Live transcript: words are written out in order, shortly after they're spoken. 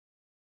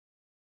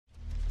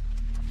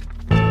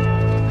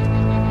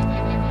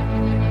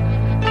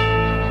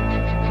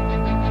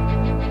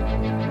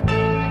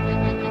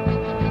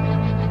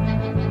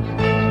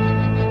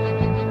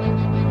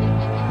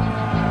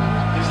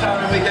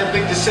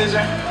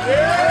decision.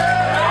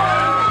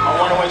 I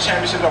want to win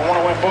championships. I want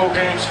to win bowl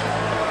games.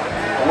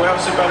 And what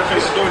else is a better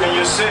place to do it than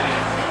your city?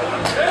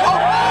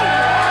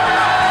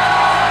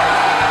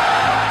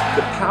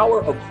 The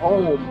power of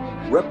home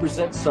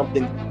represents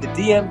something. The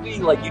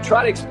DMV, like, you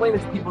try to explain it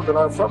to people that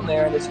aren't from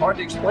there, and it's hard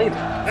to explain it.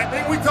 That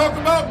thing we talk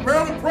about,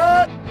 Maryland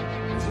pride,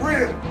 is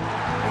real.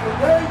 And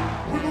today,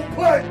 we're going to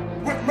play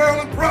with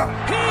Maryland pride.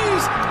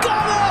 He's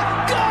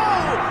gonna go!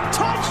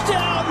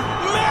 Touchdown,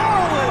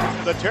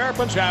 Maryland! The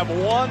Terrapins have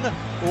one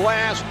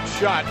last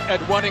shot at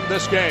winning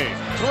this game.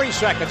 3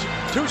 seconds,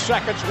 2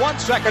 seconds, 1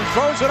 second,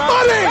 throws it up,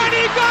 and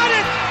he got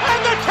it!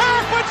 And the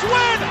Terrapins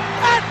win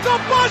at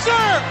the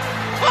buzzer!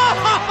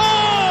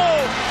 Oh!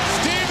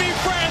 Stevie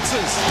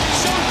Francis,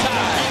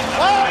 showtime!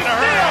 Oh,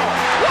 Neil!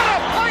 What a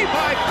play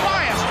by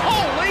Bias!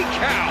 Holy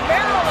cow!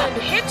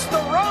 Maryland hits the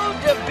road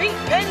to beat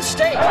Penn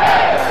State.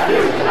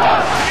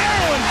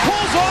 Maryland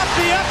pulls off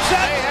the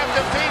upset! They have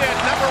defeated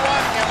number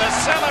one, and the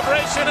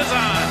celebration is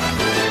on.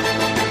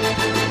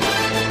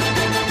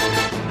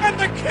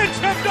 And the kids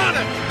have done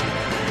it!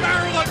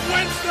 Maryland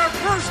wins their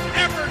first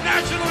ever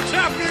national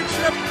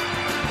championship,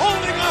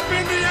 holding up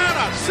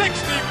Indiana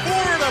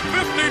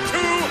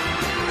 64-52.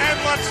 And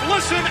let's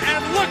listen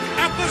and look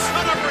at the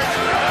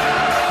celebration.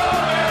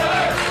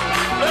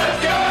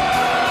 Let's go!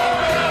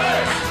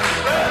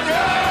 Let's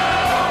go!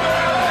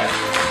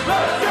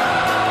 Let's go!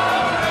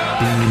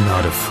 Be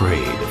not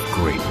afraid of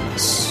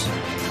greatness.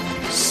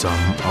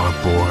 Some are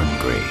born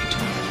great.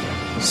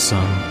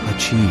 Some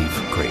achieve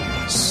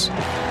greatness.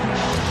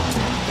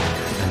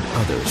 And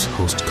others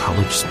host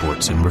college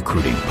sports and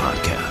recruiting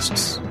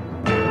podcasts.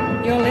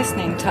 You're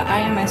listening to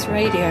IMS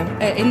Radio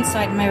at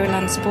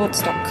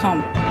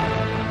InsideMarylandSports.com.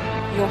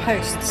 Your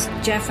hosts,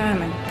 Jeff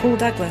Ehrman, Paul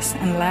Douglas,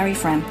 and Larry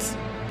France.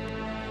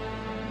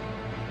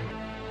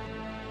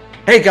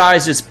 Hey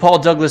guys, it's Paul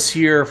Douglas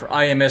here for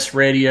IMS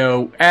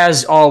Radio,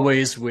 as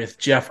always with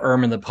Jeff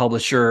Ehrman, the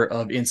publisher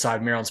of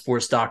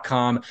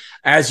InsideMarylandSports.com.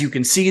 As you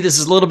can see, this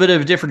is a little bit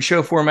of a different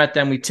show format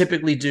than we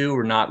typically do.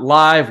 We're not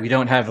live. We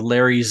don't have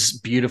Larry's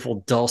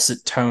beautiful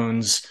dulcet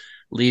tones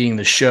leading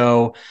the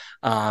show.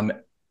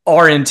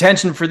 Our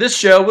intention for this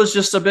show was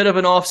just a bit of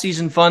an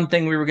off-season fun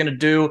thing we were going to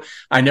do.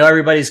 I know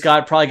everybody's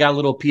probably got a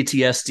little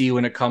PTSD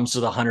when it comes to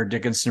the Hunter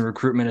Dickinson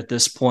recruitment at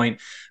this point,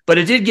 but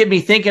it did get me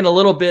thinking a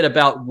little bit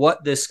about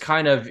what this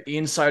kind of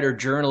insider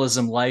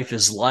journalism life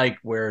is like,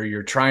 where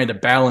you're trying to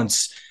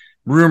balance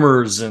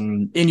rumors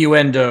and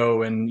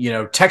innuendo and, you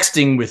know,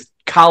 texting with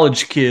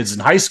college kids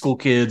and high school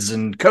kids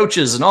and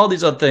coaches and all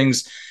these other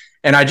things.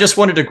 And I just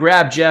wanted to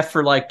grab Jeff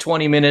for like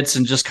 20 minutes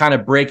and just kind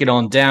of break it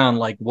on down,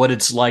 like what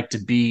it's like to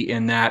be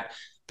in that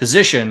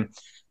position.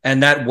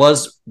 And that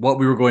was what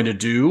we were going to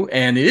do.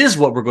 And it is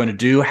what we're going to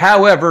do.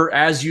 However,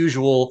 as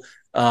usual,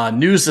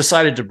 news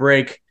decided to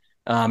break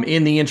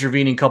in the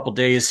intervening couple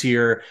days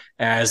here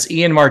as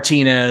Ian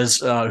Martinez,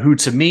 who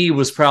to me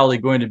was probably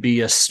going to be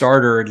a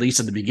starter, at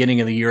least at the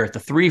beginning of the year at the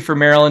 3 for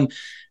Maryland,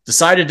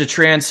 decided to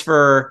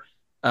transfer.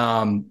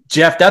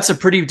 Jeff, that's a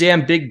pretty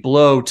damn big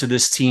blow to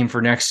this team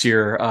for next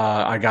year,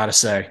 I gotta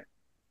say.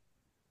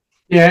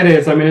 Yeah, it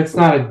is. I mean, it's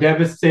not a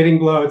devastating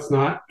blow. It's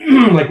not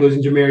like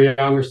losing Jameer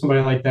Young or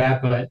somebody like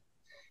that. But,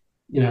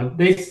 you know,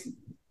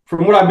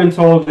 from what I've been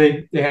told,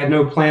 they had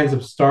no plans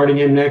of starting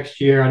him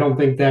next year. I don't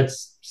think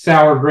that's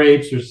sour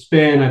grapes or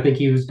spin. I think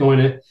he was going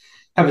to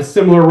have a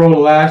similar role to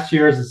last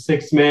year as a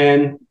 6th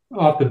man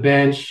off the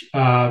bench,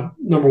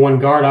 number one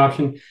guard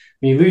option.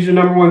 When you lose your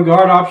number one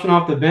guard option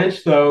off the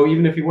bench, though,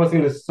 even if he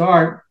wasn't going to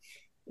start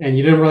and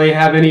you didn't really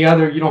have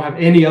you don't have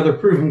any other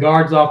proven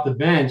guards off the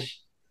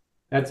bench,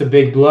 that's a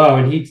big blow.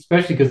 And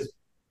especially because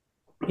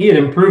he had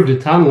improved a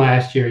ton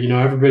last year. You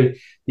know, the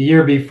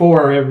year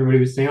before, everybody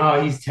was saying,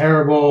 oh, he's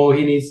terrible.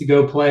 He needs to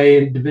go play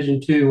in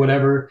Division II,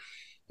 whatever.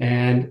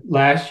 And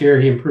last year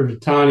he improved a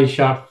ton. He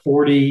shot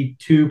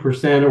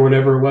 42% or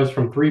whatever it was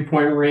from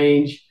 3-point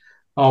range,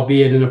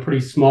 albeit in a pretty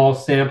small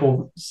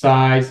sample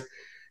size.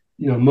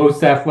 You know,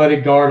 most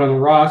athletic guard on the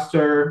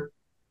roster,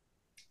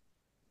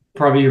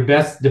 probably your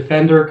best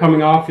defender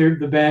coming off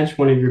the bench,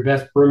 one of your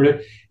best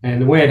perimeter.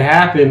 And the way it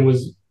happened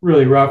was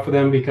really rough for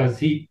them because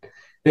they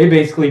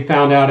basically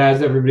found out,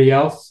 as everybody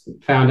else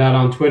found out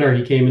on Twitter.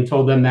 He came and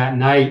told them that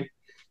night.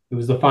 It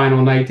was the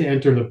final night to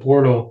enter the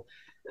portal.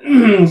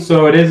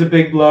 So it is a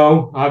big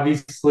blow.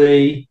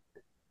 Obviously,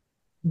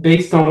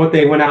 based on what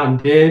they went out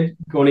and did,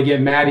 going to get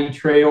Matty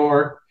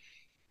Traore,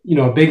 you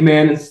know, a big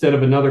man instead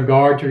of another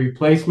guard to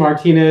replace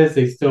Martinez.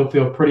 They still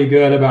feel pretty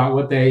good about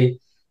what they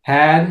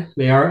have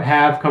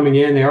coming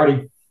in. They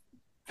already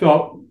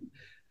felt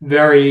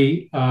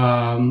very,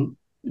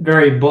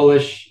 very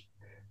bullish.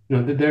 You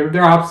know,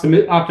 they're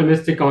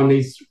optimistic on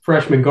these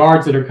freshman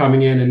guards that are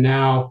coming in, and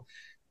now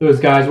those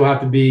guys will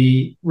have to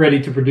be ready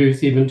to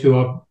produce even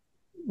to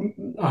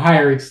a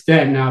higher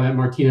extent now that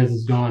Martinez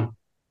is gone.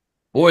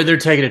 Boy, they're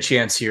taking a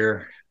chance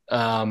here.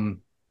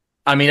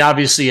 I mean,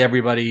 obviously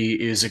everybody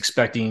is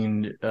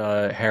expecting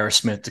Harris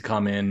Smith to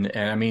come in.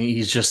 And I mean,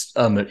 he's just,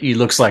 he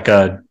looks like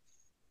a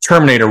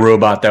Terminator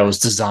robot that was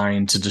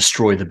designed to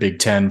destroy the Big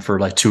Ten for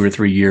like 2 or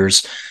 3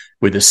 years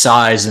with his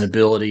size and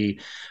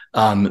ability.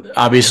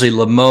 Obviously,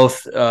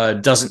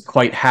 Lamoth doesn't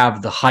quite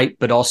have the hype,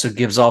 but also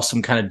gives off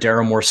some kind of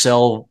Darryl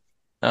Morcell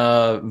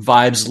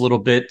vibes a little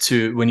bit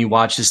to when you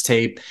watch his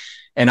tape.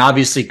 And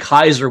obviously,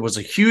 Kaiser was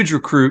a huge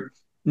recruit.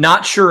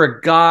 Not sure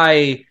a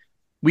guy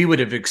we would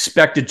have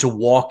expected to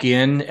walk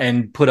in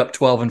and put up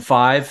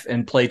 12-5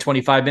 and play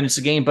 25 minutes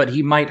a game, but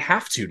he might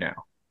have to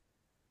now.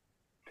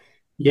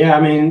 Yeah,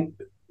 I mean,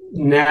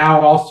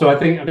 now also I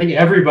think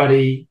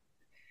everybody,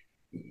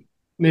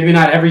 maybe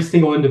not every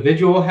single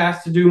individual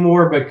has to do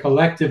more, but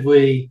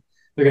collectively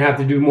they're going to have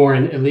to do more,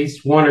 and at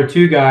least one or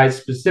two guys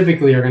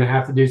specifically are going to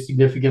have to do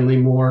significantly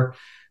more,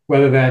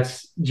 whether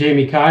that's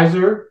Jamie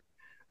Kaiser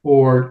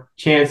or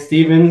Chance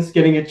Stevens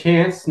getting a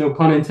chance, no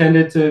pun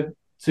intended,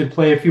 to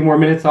play a few more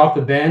minutes off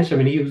the bench. I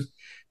mean,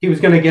 he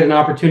was going to get an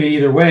opportunity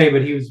either way,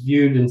 but he was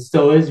viewed and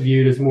still is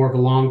viewed as more of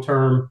a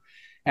long-term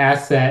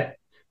asset.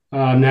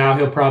 Now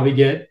he'll probably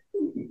get,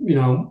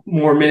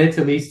 more minutes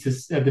at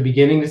least at the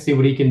beginning to see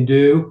what he can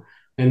do.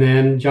 And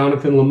then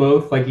Jonathan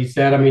Lamoth, like you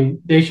said, I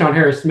mean, Deshaun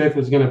Harris-Smith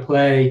was going to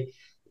play,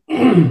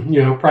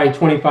 probably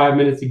 25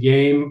 minutes a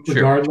game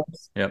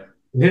regardless. Sure. Yep.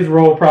 His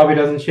role probably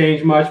doesn't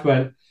change much,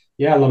 but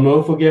yeah,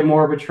 Lamoth will get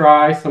more of a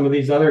try. Some of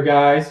these other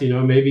guys,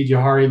 maybe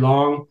Jahari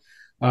Long.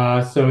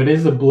 So it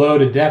is a blow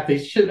to depth.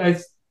 I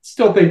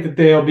still think that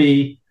they'll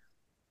be,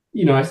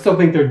 I still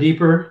think they're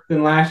deeper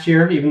than last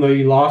year, even though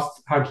you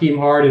lost Hakeem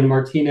Hart and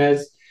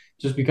Martinez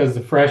just because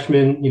the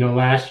freshmen,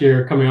 last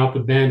year coming off the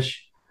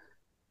bench,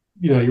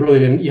 you really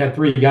didn't, you had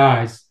three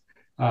guys.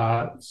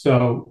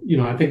 So,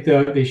 I think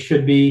they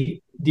should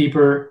be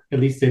deeper. At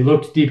least they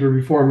looked deeper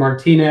before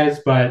Martinez,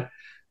 but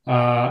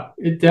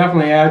it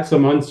definitely adds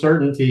some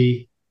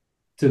uncertainty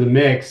to the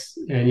mix.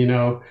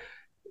 And,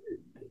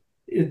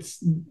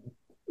 it's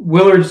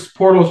Willard's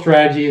portal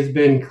strategy has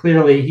been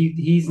clearly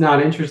he's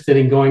not interested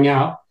in going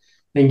out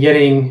and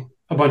getting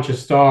a bunch of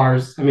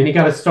stars. I mean, he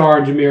got a star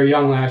in Jameer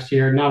Young last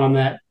year, not on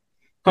that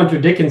Hunter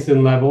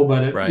Dickinson level,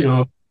 but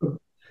right.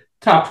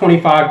 Top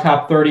 25,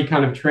 top 30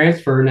 kind of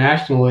transfer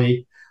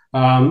nationally.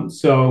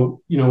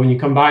 So, when you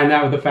combine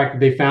that with the fact that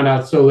they found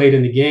out so late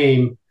in the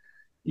game,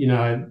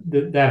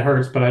 that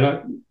hurts.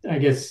 But I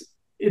guess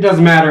it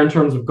doesn't matter in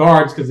terms of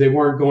guards because they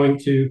weren't going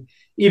to,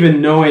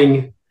 even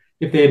knowing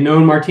if they had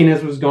known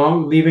Martinez was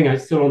leaving, I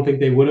still don't think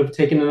they would have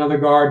taken another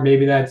guard.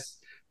 Maybe that's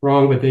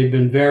wrong, but they've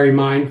been very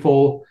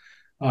mindful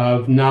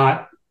of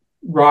not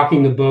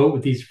rocking the boat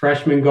with these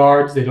freshman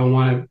guards. They don't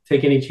want to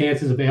take any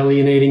chances of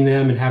alienating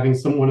them and having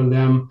one of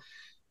them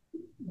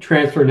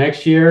transfer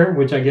next year,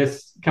 which I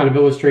guess kind of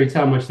illustrates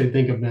how much they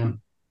think of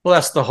them. Well,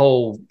 that's the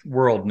whole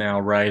world now,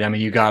 right? I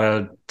mean, you got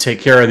to take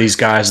care of these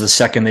guys. The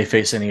second they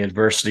face any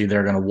adversity,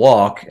 they're going to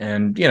walk,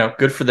 and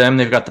good for them.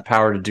 They've got the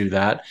power to do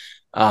that.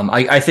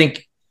 I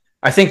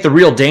think the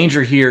real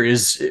danger here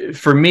is,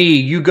 for me,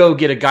 you go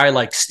get a guy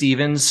like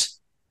Stevens,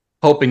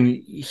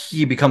 hoping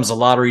he becomes a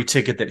lottery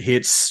ticket that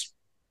hits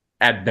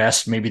at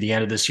best maybe the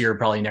end of this year,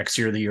 probably next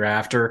year, the year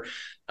after.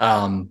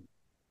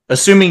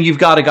 Assuming you've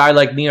got a guy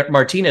like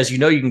Martinez, you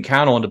can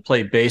count on to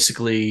play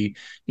basically,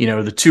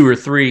 the 2 or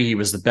 3. He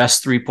was the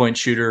best 3-point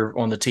shooter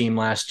on the team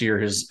last year.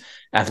 His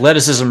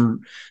athleticism,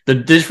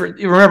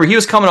 remember, he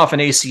was coming off an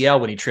ACL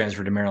when he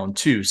transferred to Maryland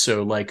too.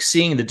 So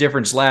seeing the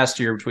difference last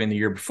year between the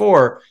year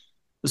before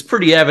was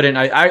pretty evident.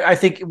 I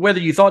think whether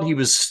you thought he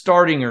was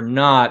starting or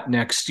not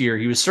next year,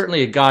 he was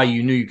certainly a guy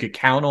you knew you could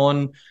count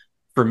on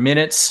for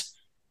minutes.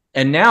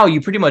 And now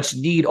you pretty much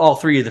need all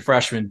three of the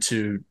freshmen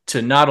to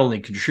not only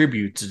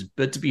contribute,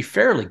 but to be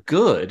fairly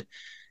good.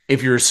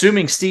 If you're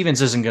assuming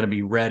Stevens isn't going to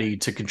be ready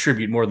to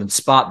contribute more than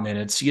spot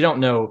minutes, you don't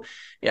know.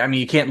 I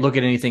mean, you can't look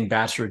at anything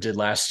Batchelor did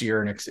last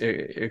year and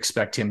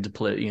expect him to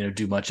play,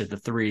 do much at the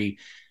 3.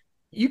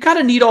 You kind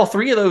of need all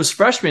three of those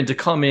freshmen to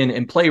come in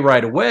and play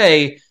right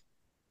away.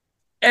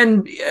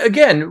 And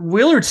again,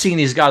 Willard's seen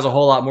these guys a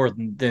whole lot more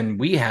than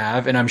we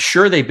have, and I'm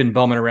sure they've been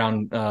bumming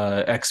around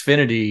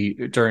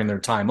Xfinity during their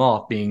time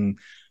off, being,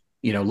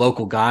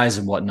 local guys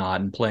and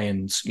whatnot, and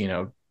playing,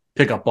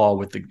 pickup ball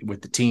with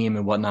the team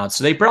and whatnot.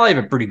 So they probably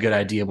have a pretty good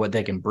idea of what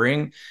they can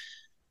bring.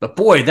 But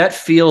boy, that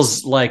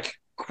feels like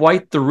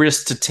quite the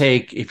risk to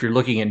take if you're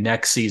looking at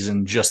next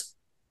season just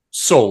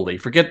solely.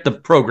 Forget the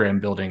program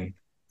building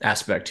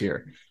aspect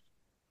here.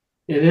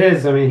 It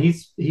is. I mean,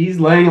 he's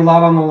laying a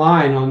lot on the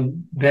line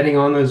on betting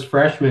on those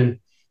freshmen.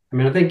 I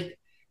mean, I think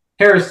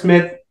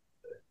Harris-Smith,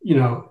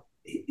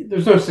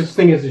 there's no such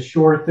thing as a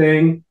sure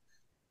thing.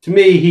 To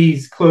me,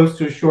 he's close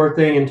to a sure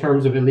thing in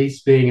terms of at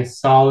least being a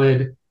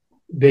solid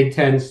Big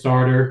Ten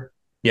starter.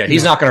 Yeah,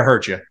 he's not going to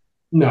hurt you.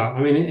 No,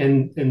 I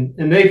mean,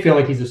 and they feel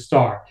like he's a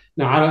star.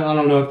 Now, I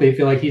don't know if they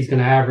feel like he's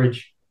going to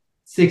average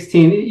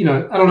 16.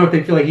 I don't know if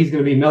they feel like he's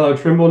going to be Melo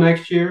Trimble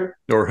next year.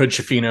 Or Hood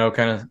Schifino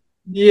kind of.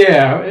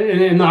 Yeah,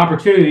 and the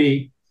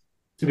opportunity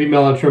to be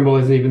Melo Trimble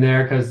isn't even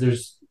there because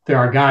there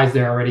are guys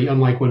there already.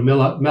 Unlike when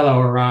Melo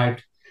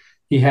arrived,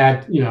 he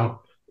had he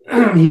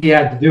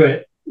had to do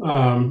it.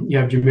 You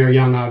have Jameer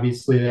Young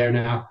obviously there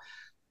now,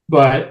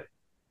 but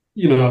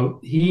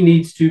he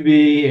needs to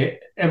be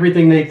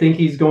everything they think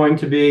he's going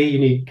to be. You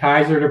need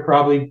Kaiser to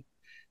probably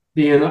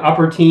be in the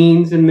upper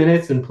teens in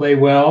minutes and play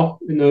well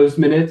in those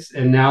minutes.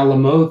 And now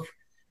Lamoth,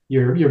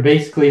 you're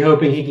basically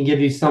hoping he can give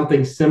you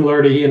something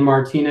similar to Ian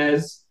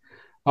Martinez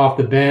off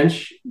the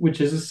bench,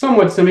 which is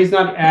somewhat similar. He's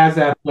not as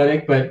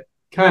athletic, but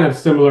kind of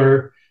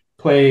similar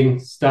playing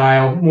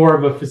style, more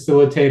of a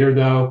facilitator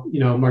though.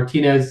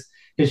 Martinez,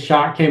 his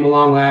shot came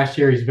along last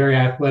year. He's very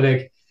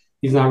athletic.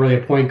 He's not really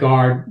a point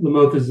guard.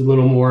 Lamoth is a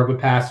little more of a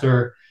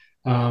passer.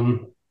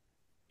 And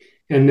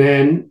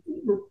then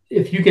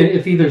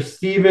if either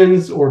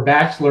Stevens or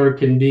Batchelor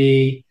can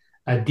be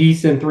a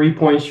decent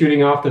 3-point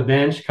shooting off the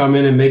bench, come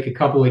in and make a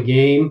couple a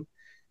game,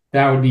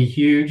 that would be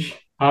huge.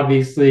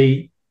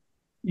 Obviously,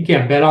 you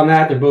can't bet on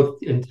that. They're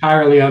both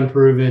entirely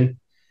unproven.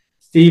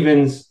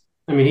 Stevens,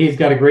 he's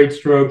got a great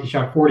stroke. He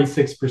shot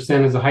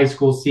 46% as a high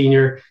school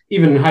senior.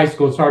 Even in high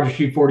school, it's hard to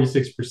shoot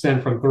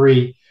 46% from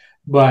three.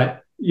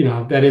 But,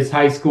 that is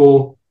high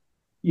school.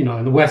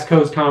 In the West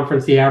Coast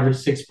Conference, he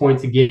averaged 6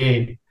 points a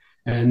game.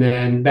 And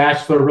then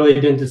Batchelor really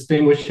didn't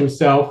distinguish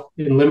himself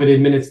in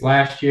limited minutes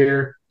last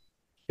year.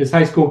 His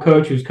high school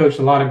coach, who's coached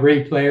a lot of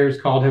great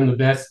players, called him the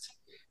best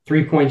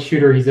 3-point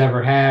shooter he's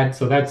ever had.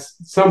 So that's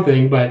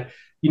something, but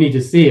you need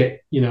to see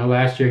it.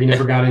 Last year he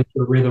never got into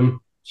a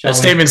rhythm. That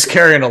statement's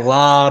carrying a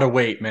lot of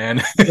weight,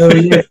 man. So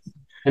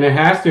and it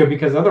has to,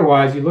 because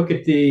otherwise you look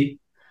at the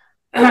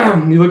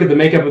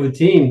makeup of the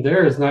team.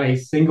 There is not a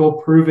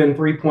single proven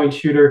 3-point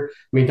shooter.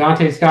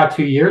 Dante Scott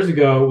 2 years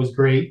ago was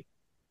great,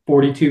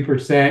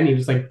 42%. He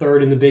was like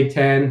third in the Big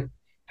Ten.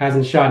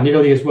 Hasn't shot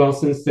nearly as well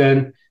since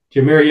then.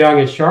 Jameer Young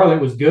at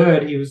Charlotte was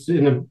good. He was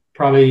in the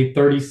probably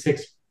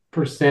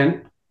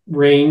 36%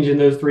 range in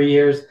those 3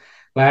 years.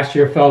 Last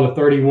year fell to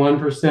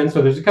 31%.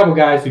 So there's a couple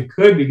guys who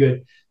could be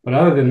good. But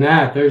other than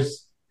that,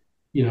 there's,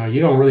 you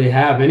don't really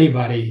have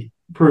anybody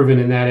proven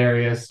in that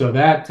area. So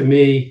that, to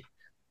me,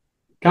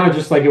 kind of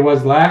just like it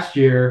was last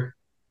year,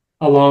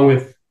 along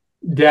with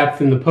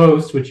depth in the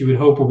post, which you would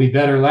hope will be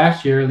better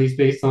last year, at least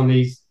based on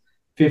these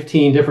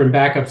 15 different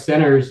backup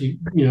centers,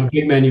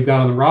 big men you've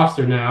got on the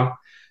roster now.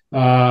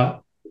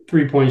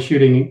 3-point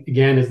shooting,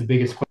 again, is the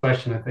biggest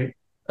question, I think.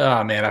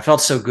 Oh, man, I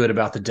felt so good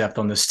about the depth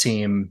on this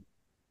team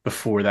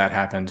before that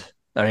happened.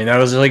 That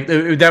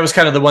was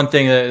kind of the one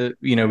thing that,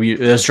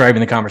 was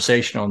driving the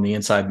conversation on the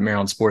Inside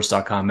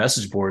MarylandSports.com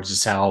message boards,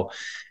 is how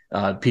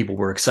people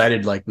were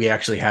excited. Like, we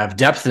actually have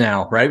depth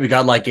now, right? We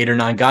got like 8 or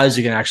 9 guys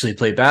who can actually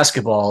play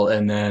basketball,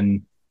 and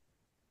then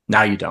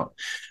now you don't.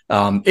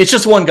 It's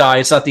just one guy.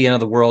 It's not the end of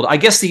the world. I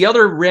guess the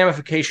other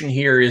ramification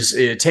here is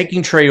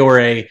taking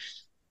Traore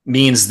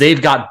means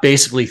they've got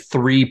basically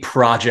 3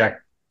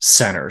 project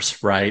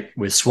centers, right?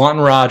 With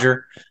Swanton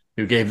Roger,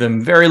 who gave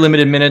them very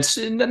limited minutes,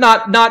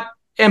 not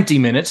empty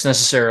minutes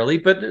necessarily,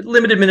 but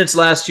limited minutes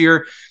last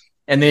year.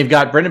 And they've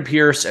got Brendan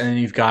Pierce, and then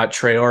you've got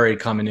Traore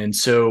coming in.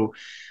 So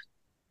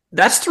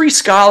that's 3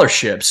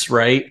 scholarships,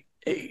 right?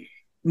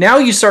 Now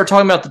you start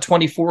talking about the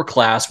 24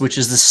 class, which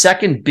is the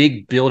second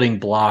big building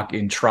block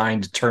in trying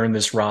to turn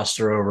this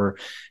roster over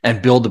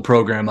and build the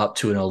program up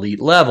to an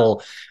elite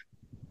level.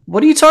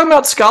 What are you talking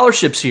about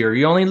scholarships here?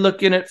 You're only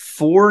looking at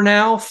 4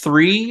 now,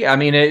 3? I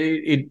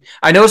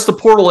know it's the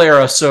portal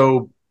era,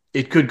 so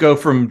it could go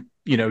from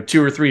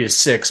 2 or 3 to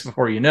 6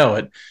 before you know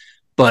it.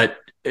 But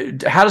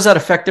how does that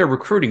affect their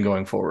recruiting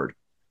going forward?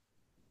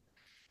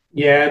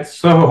 Yeah, it's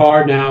so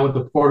hard now with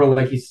the portal,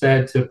 like you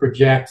said, to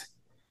project,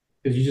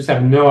 because you just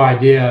have no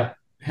idea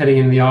heading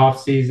into the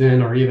off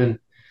season or even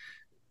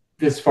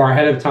this far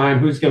ahead of time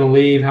who's going to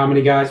leave, how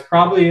many guys.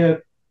 Probably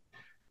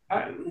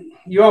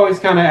you always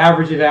kind of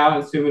average it out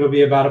and assume it'll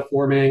be about a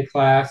 4-man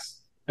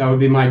class. That would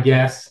be my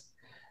guess.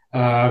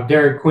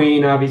 Derek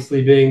Queen,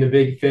 obviously, being the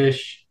big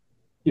fish.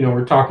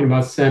 We're talking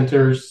about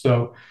centers,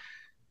 so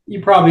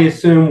you probably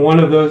assume one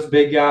of those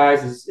big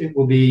guys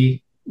will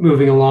be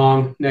moving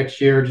along next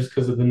year just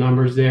because of the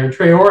numbers there. And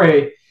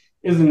Traore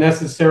isn't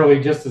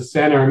necessarily just a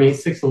center.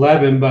 He's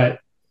 6'11", but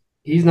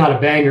he's not a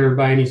banger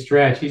by any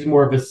stretch. He's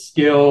more of a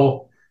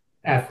skill,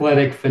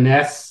 athletic,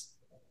 finesse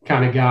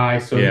kind of guy.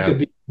 So he could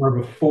be more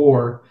of a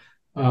 4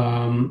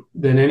 than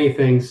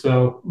anything.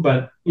 So,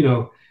 but,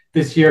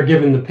 this year,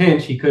 given the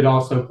pinch, he could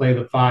also play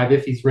the 5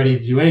 if he's ready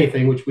to do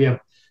anything, which we have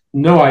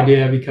no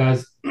idea,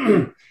 because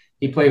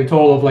he played a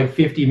total of like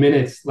 50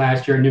 minutes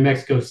last year at New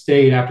Mexico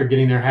State after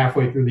getting there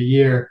halfway through the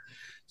year.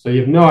 So you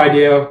have no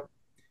idea.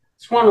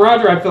 Swan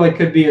Roger, I feel like,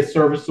 could be a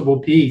serviceable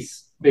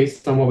piece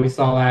based on what we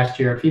saw last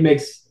year. If he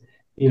makes,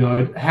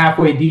 a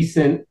halfway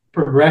decent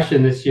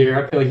progression this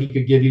year, I feel like he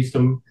could give you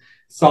some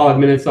solid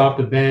minutes off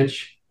the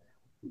bench.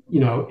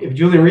 If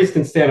Julian Reese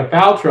can stay out of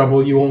foul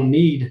trouble, you won't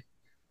need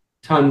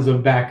tons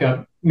of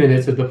backup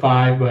minutes at the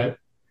 5, but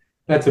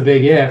that's a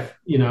big if.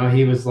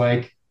 He was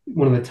like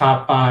one of the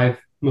top 5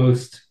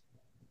 most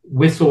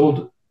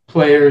whistled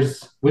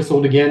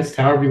against,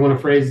 however you want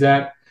to phrase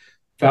that,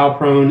 foul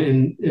prone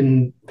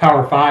in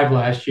Power 5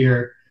 last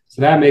year.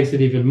 So that makes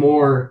it even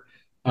more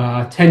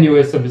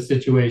tenuous of a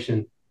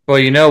situation.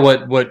 Well,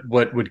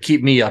 what would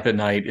keep me up at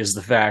night is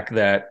the fact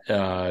that,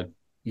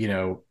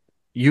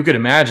 you could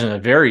imagine a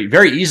very,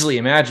 very easily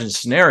imagined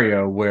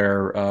scenario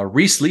where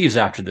Reese leaves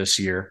after this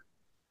year,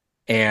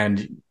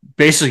 and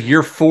basically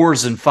your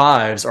 4s and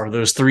 5s are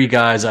those 3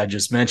 guys I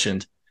just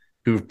mentioned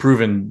who've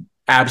proven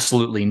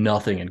absolutely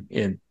nothing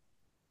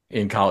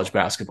in college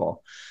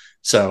basketball.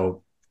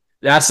 So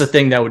that's the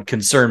thing that would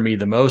concern me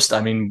the most.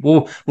 I mean,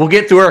 we'll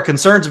get through our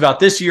concerns about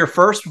this year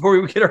first before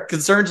we get our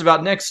concerns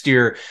about next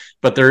year.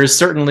 But there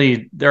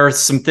are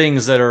some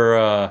things that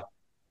are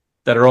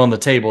on the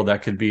table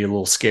that could be a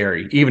little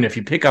scary. Even if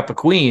you pick up a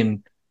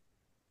queen,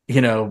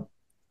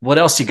 what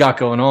else you got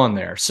going on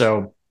there?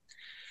 So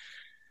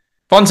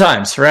fun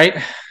times,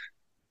 right?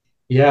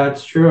 Yeah,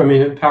 it's true. I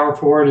mean, power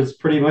forward is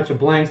pretty much a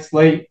blank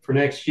slate for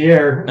next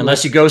year.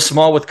 Unless you go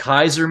small with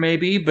Kaiser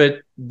maybe,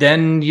 but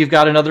then you've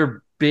got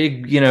another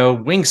big,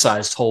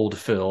 wing-sized hole to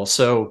fill.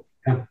 So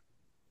yeah.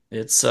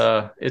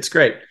 It's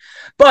great.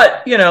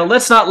 But,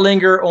 let's not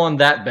linger on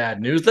that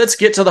bad news. Let's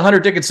get to the Hunter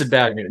Dickinson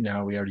bad news.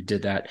 No, we already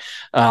did that.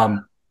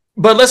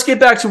 But let's get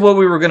back to what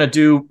we were going to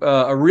do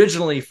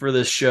originally for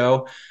this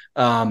show.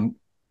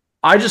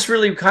 I just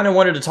really kind of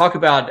wanted to talk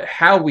about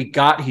how we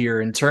got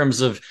here in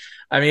terms of,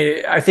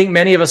 I think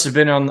many of us have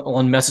been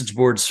on message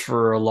boards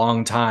for a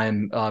long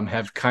time,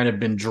 have kind of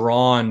been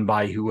drawn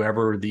by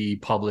whoever the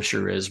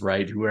publisher is,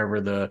 right?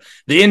 Whoever the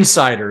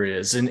insider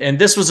is. And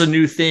this was a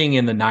new thing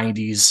in the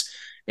 90s,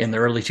 in the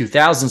early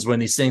 2000s when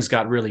these things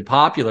got really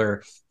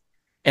popular.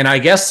 And I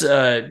guess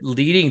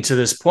leading to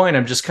this point,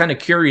 I'm just kind of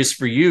curious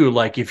for you,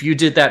 like if you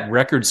did that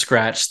record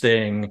scratch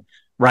thing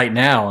right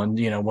now and,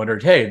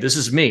 wondered, hey, this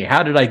is me.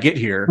 How did I get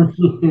here?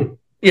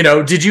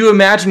 Did you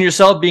imagine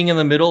yourself being in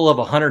the middle of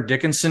a Hunter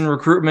Dickinson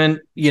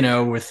recruitment,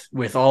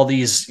 with all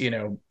these,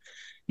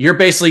 you're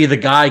basically the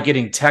guy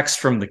getting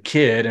text from the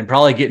kid and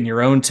probably getting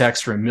your own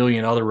text from a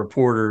million other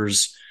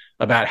reporters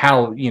about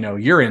how,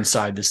 you're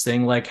inside this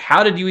thing. Like,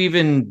 how did you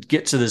even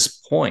get to this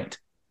point?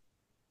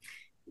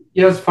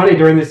 Yeah, it's funny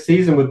during this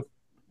season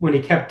when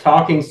he kept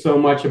talking so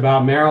much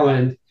about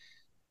Maryland,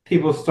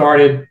 people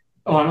started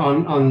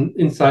on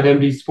Inside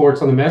MD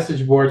Sports on the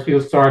message boards,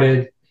 people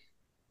started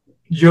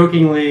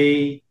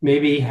jokingly,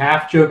 maybe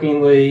half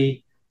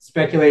jokingly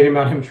speculating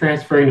about him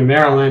transferring to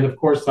Maryland. Of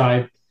course,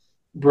 I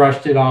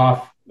brushed it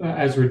off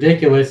as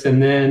ridiculous.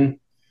 And then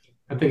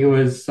I think it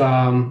was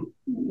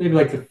maybe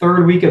like the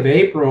third week of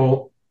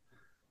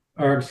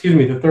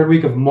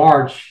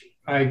March,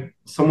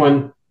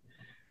 someone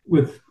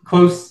with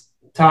close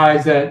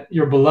ties at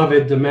your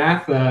beloved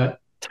DeMatha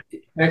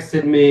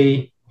texted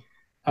me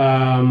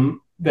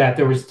that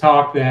there was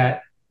talk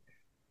that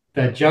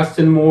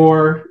Justin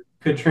Moore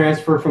could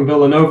transfer from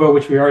Villanova,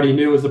 which we already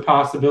knew was a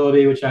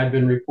possibility, which I'd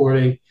been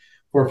reporting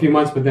for a few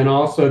months, but then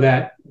also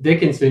that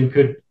Dickinson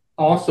could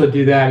also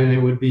do that, and it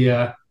would be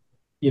a,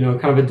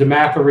 kind of a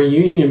DeMatha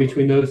reunion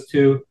between those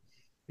two,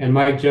 and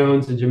Mike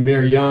Jones and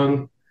Jameer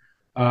Young,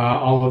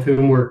 all of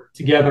whom were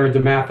together at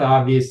DeMatha,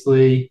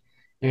 obviously.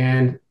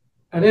 And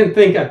I didn't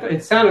think,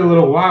 it sounded a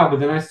little wild,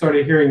 but then I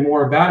started hearing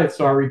more about it,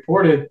 so I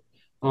reported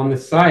on the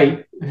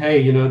site,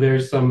 hey,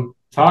 there's some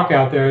talk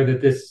out there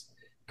that this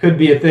could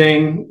be a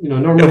thing,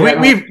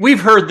 normally.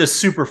 We've heard this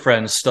Super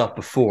Friends stuff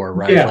before,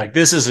 right? Yeah. Like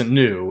this isn't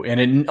new, and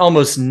it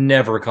almost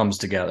never comes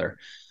together.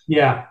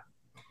 Yeah.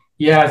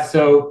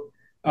 So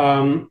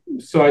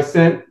I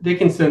sent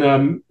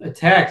Dickinson a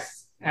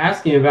text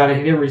asking about it.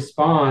 He didn't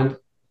respond,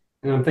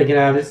 and I'm thinking,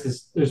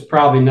 there's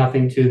probably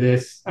nothing to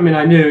this. I mean,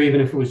 I knew even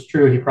if it was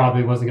true, he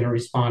probably wasn't going to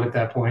respond at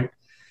that point.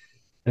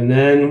 And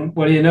then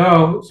what do you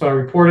know? So I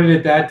reported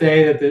it that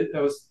day that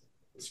was.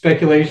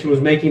 Speculation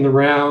was making the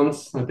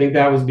rounds. I think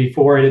that was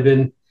before it had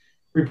been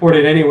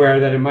reported anywhere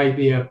that it might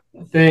be a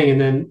thing.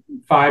 And then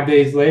 5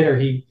 days later,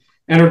 he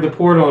entered the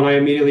portal, and I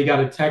immediately got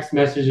a text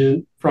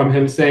message from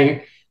him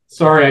saying,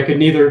 sorry, I could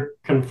neither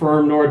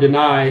confirm nor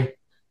deny,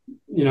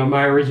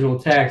 my original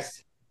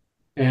text.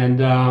 And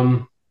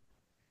from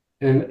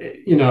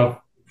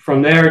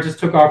there, it just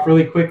took off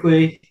really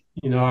quickly.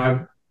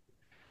 I've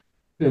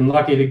been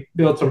lucky to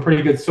build some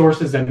pretty good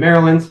sources at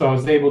Maryland, so I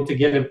was able to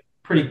get a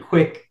pretty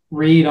quick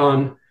read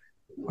on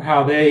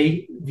how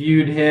they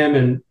viewed him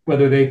and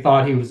whether they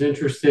thought he was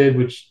interested,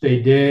 which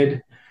they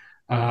did.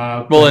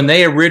 And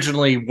they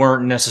originally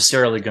weren't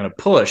necessarily going to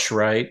push,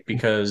 right?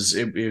 Because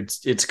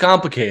it's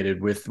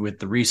complicated with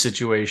the Reese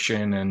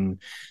situation, and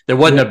there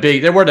weren't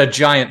a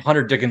giant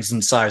Hunter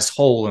Dickinson sized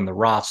hole in the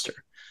roster.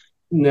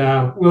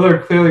 No,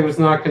 Willard clearly was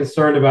not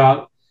concerned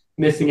about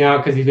missing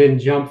out because he didn't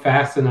jump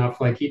fast enough.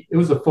 It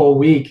was a full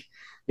week.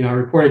 I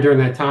reported during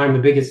that time the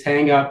biggest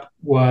hang up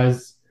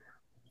was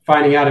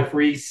finding out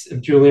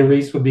if Julian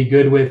Reese would be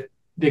good with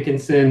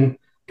Dickinson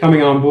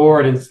coming on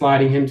board and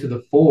sliding him to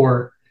the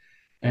 4,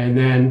 and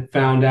then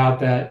found out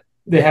that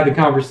they had the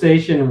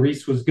conversation and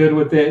Reese was good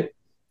with it.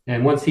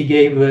 And once he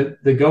gave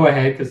the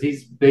go-ahead, because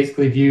he's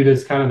basically viewed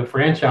as kind of the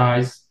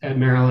franchise at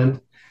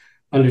Maryland,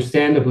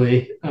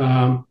 understandably,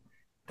 then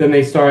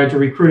they started to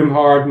recruit him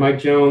hard. Mike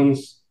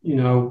Jones,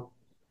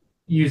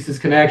 used his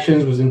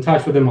connections, was in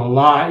touch with him a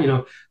lot.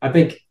 I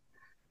think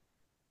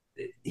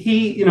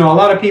he, a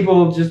lot of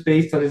people just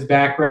based on his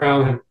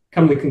background have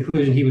come to the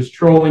conclusion he was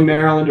trolling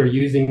Maryland or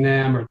using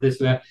them or this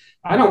or that.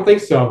 I don't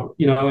think so,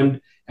 and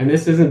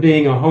this isn't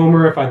being a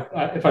homer. If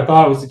I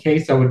thought it was the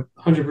case, I would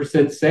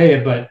 100% say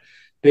it. But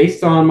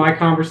based on my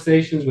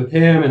conversations with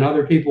him and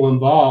other people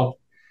involved,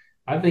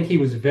 I think he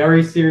was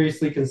very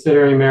seriously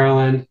considering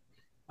Maryland.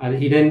 I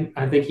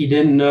think he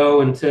didn't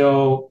know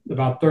until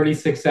about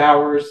 36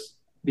 hours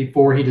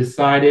before he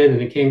decided,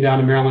 and it came down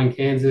to Maryland,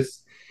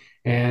 Kansas.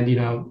 And,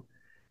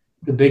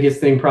 the biggest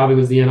thing probably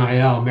was the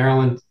NIL.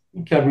 Maryland,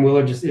 Kevin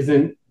Willard just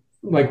isn't,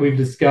 like we've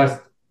discussed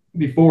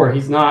before.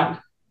 He's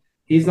not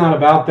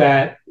about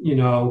that,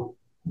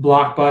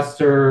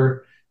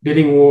 blockbuster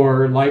bidding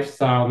war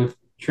lifestyle in the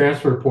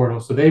transfer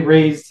portal. So they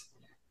raised,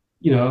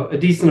 a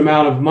decent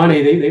amount of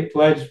money. They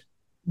pledged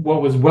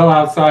what was well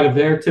outside of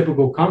their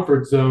typical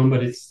comfort zone,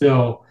 but it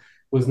still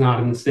was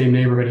not in the same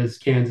neighborhood as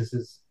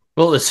Kansas's.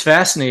 Well, it's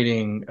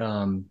fascinating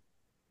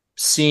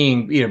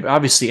seeing,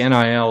 obviously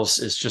NILs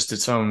is just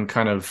its own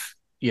kind of,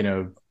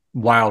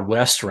 Wild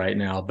West right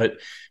now, but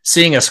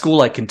seeing a school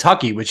like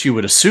Kentucky, which you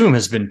would assume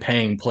has been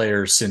paying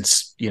players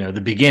since,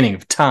 the beginning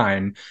of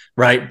time,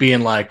 right? Being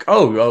like,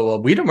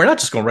 well, we're not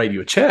just going to write you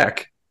a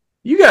check.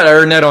 You got to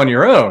earn that on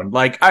your own.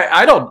 Like,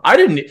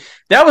 that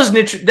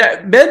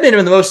been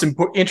the most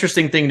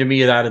interesting thing to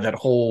me out of that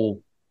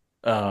whole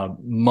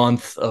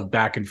month of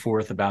back and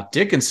forth about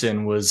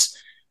Dickinson was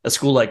a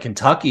school like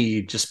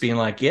Kentucky just being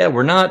like, yeah,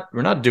 we're not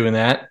doing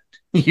that.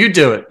 You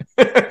do it.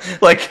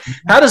 Like,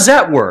 how does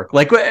that work?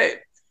 Like,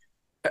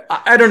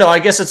 I don't know. I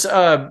guess it's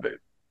on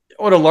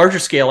a larger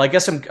scale. I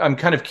guess I'm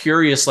kind of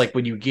curious, like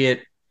when you get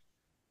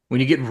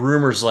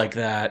rumors like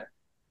that,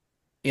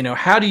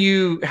 how do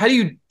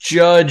you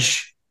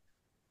judge,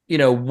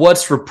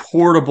 what's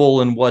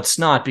reportable and what's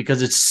not?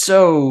 Because it's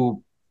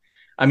so,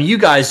 I mean, you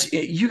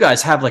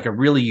guys have like a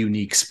really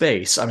unique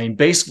space. I mean,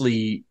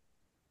 basically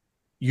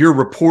you're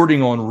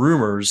reporting on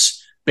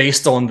rumors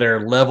based on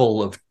their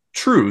level of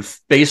truth,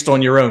 based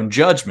on your own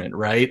judgment,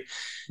 right?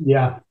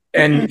 Yeah.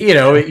 And,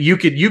 you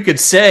could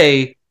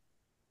say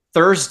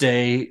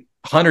Thursday,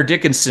 Hunter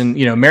Dickinson,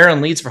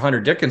 Maryland leads for Hunter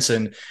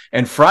Dickinson,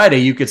 and Friday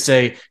you could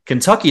say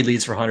Kentucky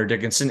leads for Hunter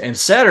Dickinson, and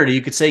Saturday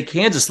you could say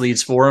Kansas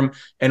leads for him,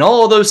 and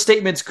all of those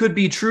statements could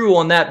be true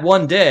on that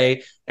one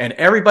day, and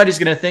everybody's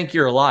going to think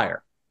you're a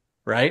liar,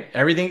 right?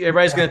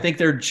 Everybody's going to think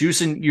you're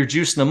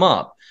juicing them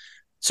up.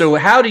 So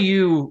how do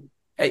you,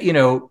 we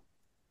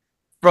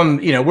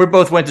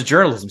both went to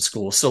journalism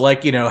school, so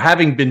like,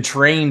 having been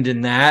trained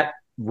in that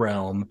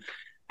realm,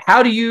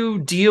 how do you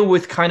deal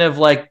with kind of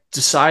like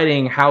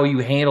deciding how you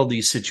handle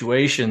these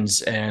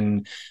situations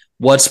and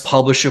what's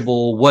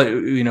publishable,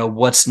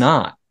 what's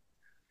not?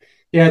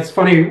 Yeah, it's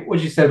funny what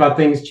you said about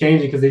things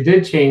changing, because they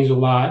did change a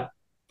lot.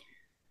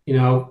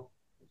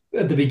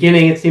 At the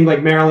beginning, it seemed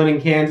like Maryland and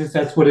Kansas,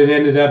 that's what it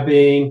ended up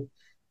being.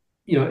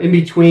 In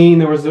between,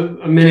 there was a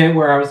minute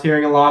where I was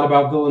hearing a lot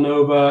about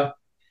Villanova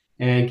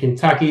and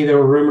Kentucky. There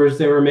were rumors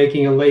they were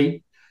making a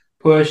late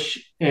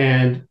push,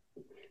 and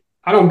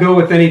I don't go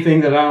with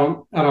anything that I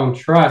don't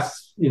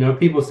trust.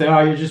 People say,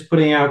 "Oh, you're just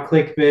putting out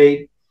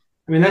clickbait."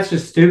 I mean, that's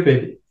just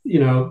stupid.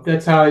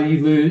 That's how you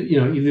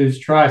lose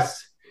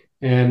trust.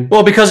 And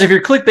well, because if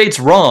your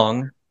clickbait's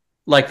wrong,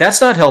 like that's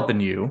not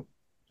helping you,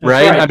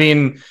 right? I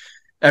mean,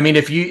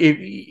 if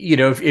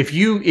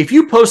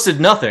you posted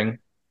nothing,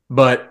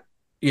 but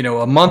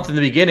a month in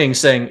the beginning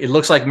saying it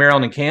looks like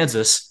Maryland and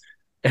Kansas,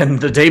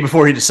 and the day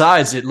before he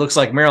decides it looks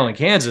like Maryland and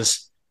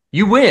Kansas,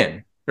 you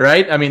win,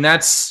 right? I mean,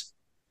 that's.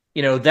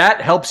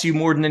 That helps you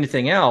more than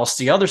anything else.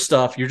 The other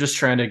stuff, you're just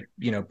trying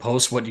to,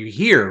 post what you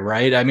hear,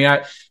 right? I mean,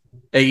 I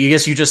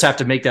guess you just have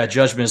to make that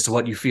judgment as to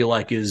what you feel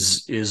like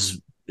has,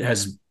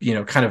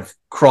 kind of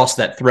crossed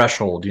that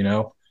threshold,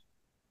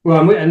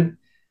 Well, and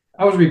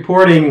I was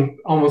reporting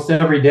almost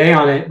every day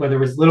on it, whether it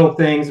was little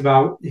things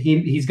about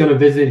he's going to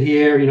visit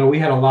here. We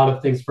had a lot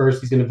of things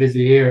first. He's going to visit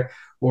here,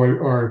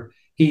 or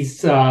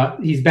he's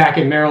back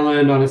in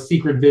Maryland on a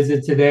secret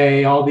visit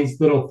today. All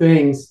these little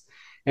things,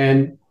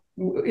 and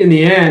in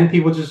the end,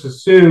 people just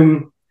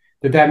assume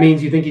that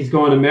means you think he's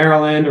going to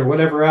Maryland or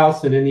whatever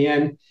else. And in the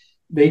end,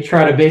 they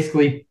try to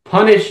basically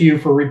punish you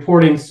for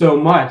reporting so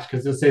much,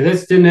 because they'll say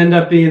this didn't end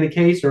up being the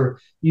case,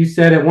 or you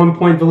said at one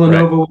point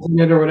Villanova was in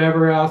it or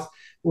whatever else.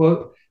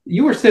 Well,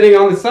 you were sitting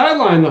on the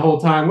sideline the whole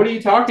time. What are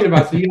you talking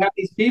about? So you have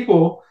these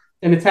people,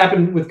 and it's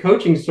happened with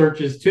coaching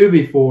searches too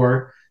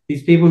before,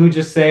 these people who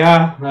just say,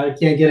 I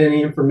can't get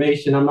any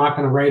information. I'm not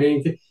going to write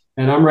anything.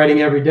 And I'm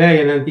writing every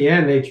day. And at the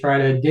end, they try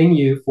to ding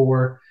you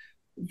for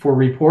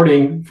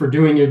reporting, for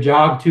doing your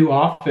job too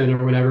often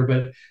or whatever.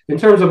 But in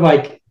terms of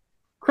like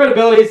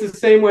credibility, it's the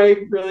same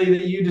way really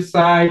that you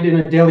decide in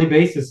a daily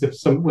basis if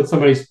what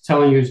somebody's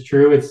telling you is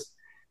true. It's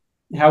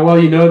how well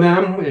you know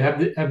them.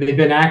 Have they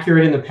been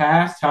accurate in the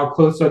past? How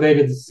close are they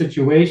to the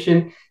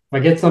situation? If I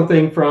get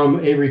something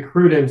from a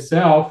recruit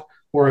himself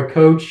or a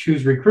coach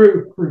who's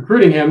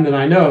recruiting him, then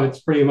I know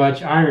it's pretty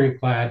much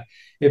ironclad.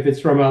 If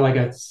it's from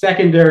a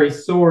secondary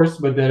source,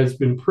 but that has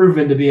been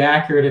proven to be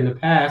accurate in the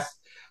past,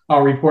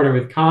 I'll report it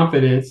with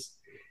confidence.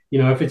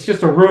 If it's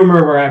just a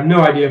rumor where I have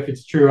no idea if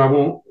it's true, I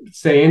won't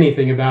say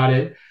anything about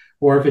it.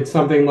 Or if it's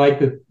something like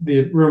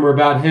the rumor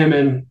about him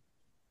and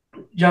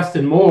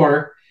Justin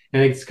Moore,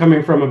 and it's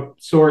coming from a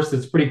source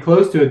that's pretty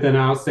close to it, then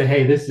I'll say,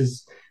 hey, this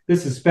is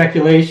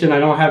speculation. I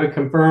don't have it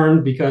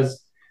confirmed,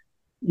 because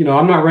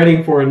I'm not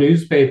writing for a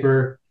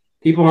newspaper.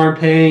 People aren't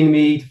paying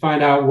me to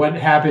find out what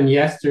happened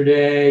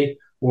yesterday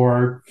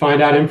or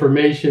find out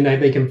information that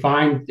they can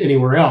find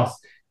anywhere else.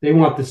 They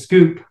want the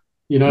scoop.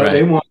 Right.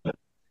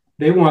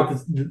 They want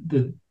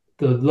the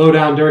low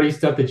down dirty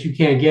stuff that you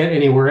can't get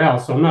anywhere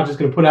else. So I'm not just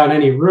going to put out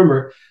any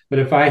rumor, but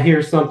if I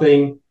hear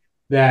something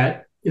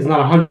that is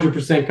not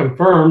 100%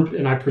 confirmed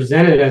and I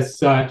present it as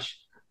such,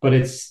 but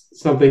it's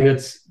something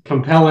that's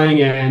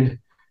compelling and,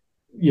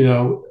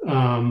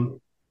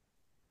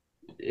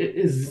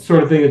 is the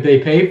sort of thing that they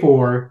pay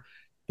for,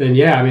 then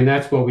yeah, I mean,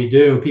 that's what we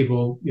do.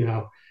 People,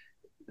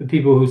 the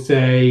people who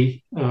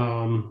say,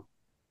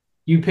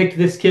 you picked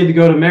this kid to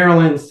go to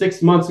Maryland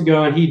 6 months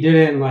ago and he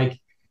didn't, like,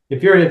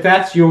 if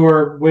that's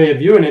your way of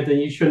viewing it, then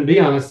you shouldn't be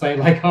on a site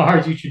like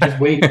ours. You should just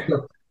wait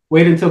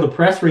until the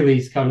press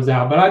release comes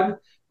out. But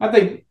I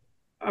think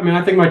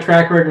my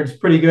track record is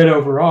pretty good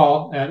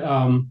overall at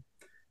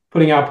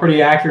putting out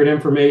pretty accurate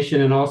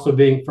information and also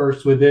being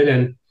first with it.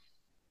 And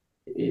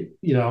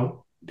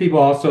people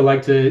also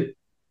like to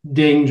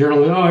ding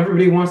journalists. Oh,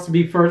 everybody wants to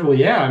be first. Well,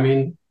 yeah, I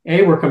mean,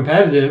 we're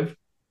competitive.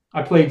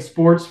 I played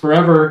sports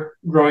forever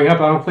growing up.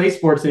 I don't play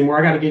sports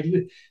anymore.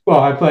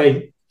 I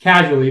play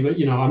casually, but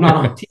I'm not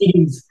on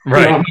teams.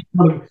 Right.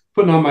 I'm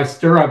putting on my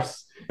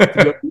stirrups to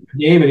go to the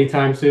game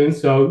anytime soon.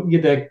 So you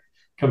get that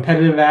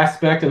competitive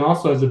aspect, and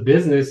also as a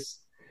business,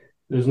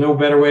 there's no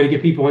better way to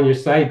get people on your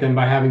site than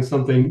by having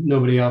something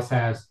nobody else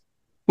has.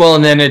 Well,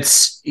 and then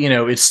it's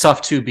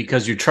tough too,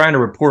 because you're trying to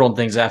report on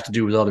things that have to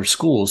do with other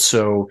schools.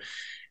 So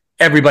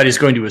everybody's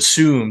going to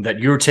assume that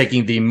you're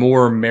taking the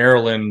more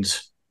Maryland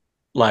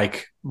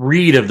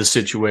read of the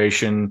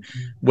situation,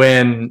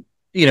 when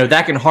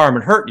that can harm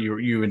and hurt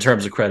you in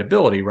terms of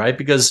credibility, right?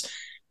 Because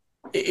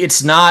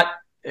it's not,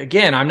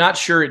 again, I'm not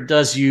sure it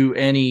does you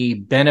any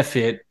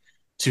benefit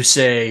to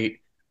say,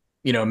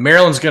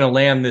 Maryland's going to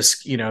land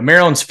this,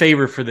 Maryland's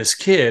favored for this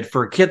kid,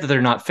 for a kid that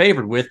they're not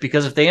favored with,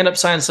 because if they end up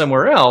signing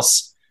somewhere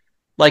else,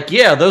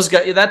 those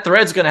guys, that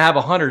thread's going to have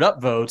 100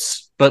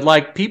 upvotes,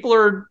 but people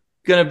are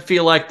going to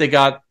feel like they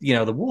got,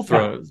 the wool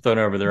thrown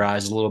over their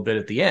eyes a little bit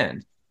at the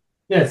end.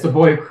 Yeah, it's the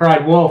boy who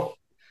cried wolf.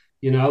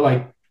 I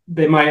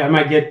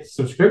might get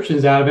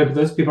subscriptions out of it, but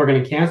those people are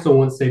going to cancel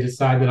once they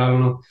decide that I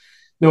don't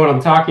know what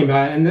I'm talking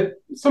about. And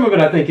some of it,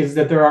 I think, is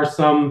that there are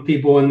some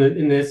people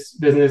in this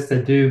business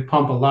that do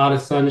pump a lot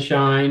of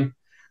sunshine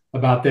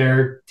about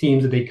their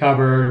teams that they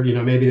cover.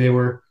 Maybe they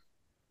were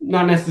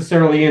not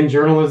necessarily in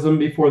journalism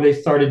before they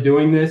started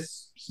doing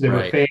this. So they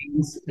were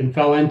fans and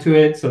fell into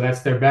it. So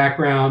that's their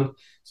background.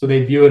 So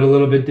they view it a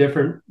little bit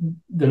different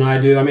than I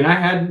do. I mean, I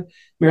had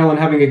Maryland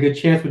having a good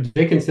chance with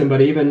Dickinson,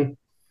 but even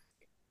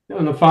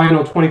in the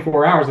final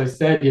 24 hours, I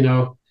said,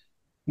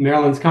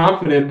 Maryland's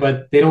confident,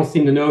 but they don't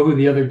seem to know who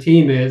the other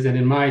team is. And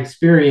in my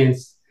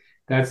experience,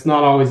 that's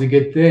not always a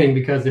good thing,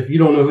 because if you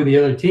don't know who the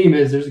other team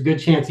is, there's a good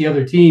chance the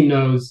other team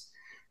knows,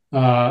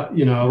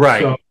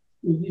 Right. So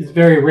it's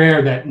very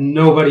rare that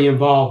nobody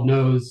involved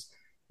knows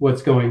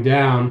what's going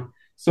down.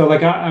 So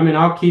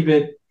I'll keep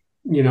it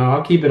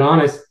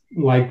honest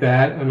like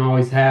that, and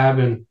always have.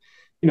 And,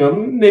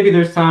 maybe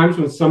there's times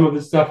when some of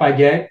the stuff I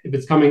get, if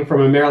it's coming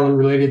from a Maryland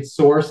related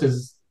source,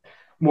 is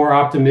more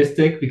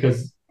optimistic,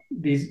 because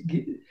these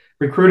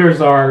recruiters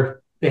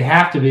they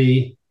have to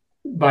be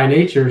by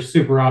nature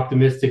super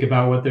optimistic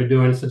about what they're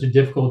doing. It's such a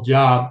difficult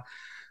job.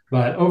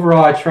 But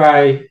overall, I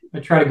try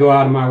to go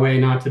out of my way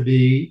not to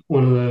be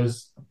one of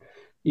those,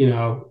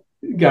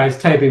 guys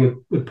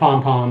typing with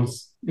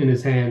pom-poms in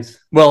his hands.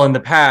 Well, in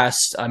the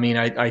past, I mean,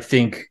 I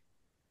think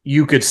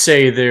you could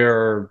say there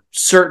are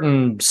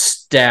certain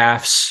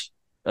staffs,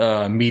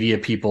 media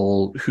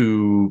people,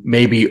 who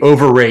maybe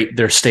overrate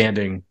their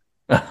standing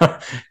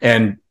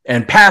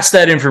and pass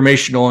that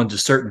information on to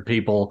certain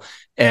people,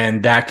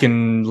 and that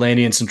can land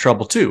you in some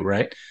trouble too,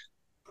 right?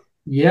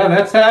 Yeah,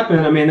 that's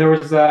happened. I mean, there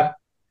was I'm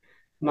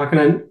not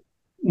going to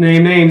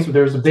name names, but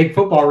there was a big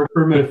football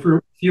recruitment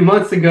a few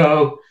months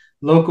ago,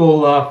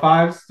 local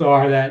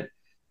 5-star, that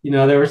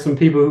there were some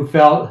people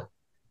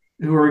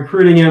who were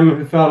recruiting him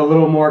who felt a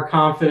little more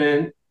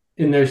confident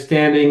in their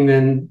standing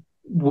than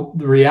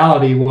the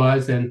reality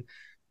was, and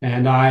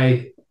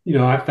I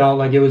felt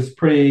like it was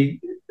pretty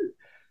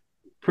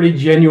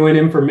genuine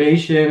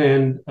information,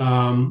 and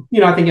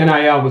I think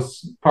NIL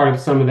was part of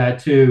some of that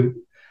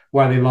too,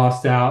 why they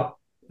lost out.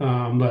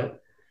 But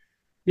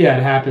yeah,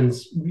 it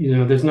happens.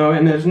 It's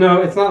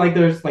not like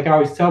there's, like I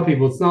always tell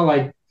people, it's not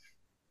like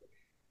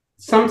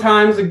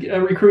sometimes a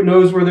recruit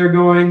knows where they're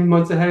going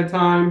months ahead of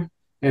time,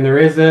 and there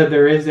is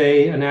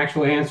an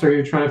actual answer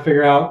you're trying to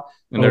figure out,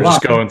 and they're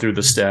just going through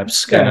the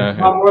steps. A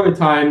lot more of the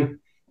time,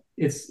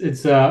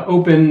 it's a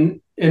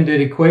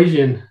open-ended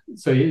equation.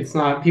 So it's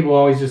not, people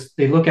always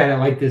they look at it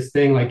like this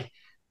thing, like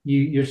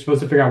you're supposed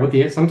to figure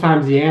out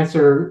sometimes the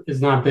answer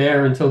is not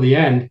there until the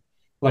end.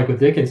 Like with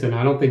Dickinson,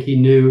 I don't think he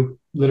knew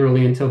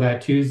literally until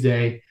that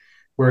Tuesday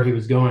where he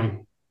was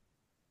going.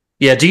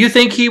 Yeah. Do you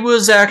think he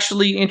was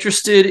actually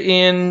interested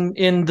in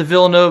the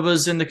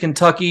Villanovas and the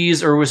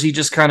Kentuckys, or was he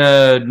just kind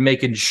of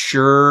making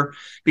sure?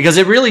 Because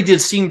it really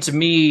did seem to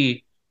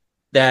me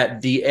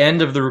that the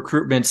end of the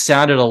recruitment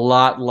sounded a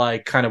lot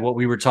like kind of what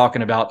we were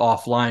talking about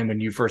offline when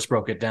you first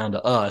broke it down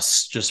to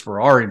us, just for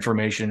our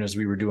information as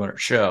we were doing our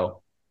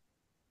show.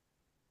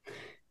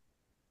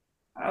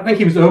 I think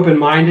he was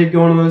open-minded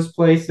going to those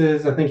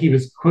places. I think he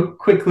was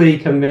quickly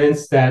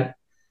convinced that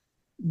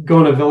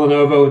going to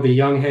Villanova with a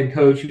young head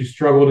coach who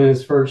struggled in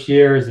his first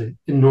year is an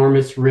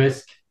enormous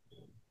risk,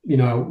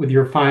 with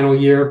your final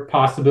year,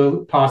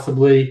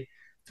 possibly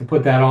to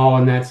put that all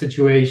in that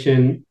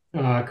situation,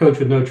 coach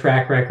with no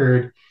track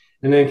record.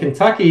 And then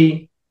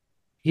Kentucky,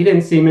 he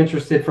didn't seem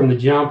interested from the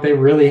jump. They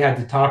really had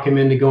to talk him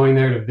into going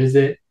there to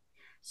visit.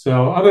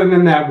 So other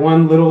than that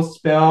one little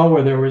spell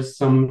where there was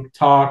some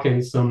talk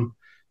and some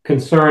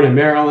concern in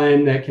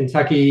Maryland that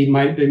Kentucky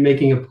might be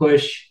making a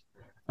push,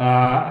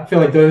 I feel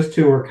like those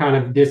two were kind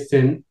of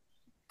distant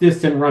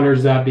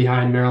runners up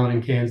behind Maryland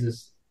and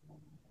Kansas.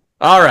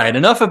 All right,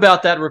 enough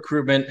about that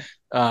recruitment.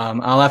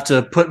 I'll have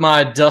to put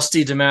my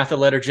dusty DeMatha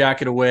letter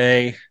jacket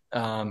away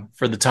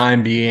for the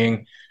time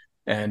being,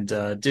 and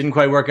didn't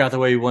quite work out the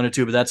way we wanted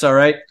to, but that's all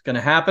right. It's going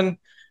to happen.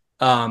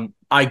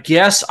 I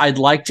guess I'd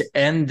like to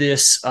end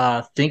this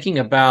thinking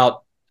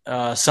about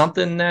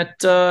something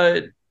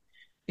that,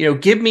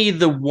 give me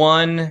the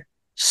one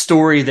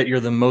story that you're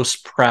the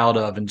most proud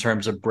of in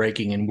terms of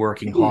breaking and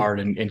working hard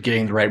and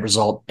getting the right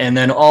result. And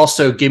then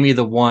also give me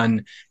the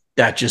one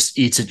that just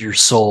eats at your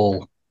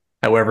soul,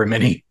 however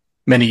many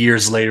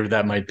years later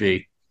that might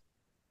be.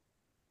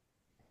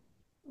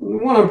 The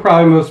one I'm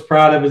probably most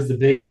proud of is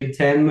the Big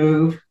Ten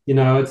move.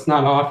 It's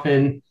not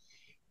often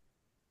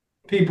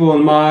people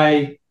in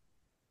my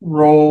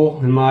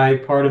role, in my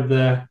part of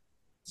the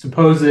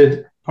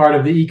supposed part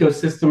of the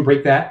ecosystem,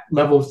 break that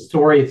level of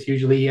story. It's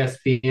usually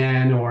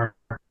ESPN or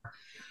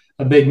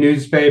a big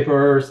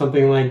newspaper or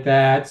something like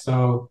that.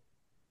 So,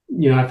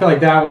 I feel like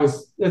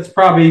that's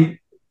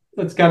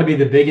got to be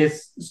the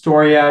biggest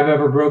story I've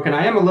ever broken.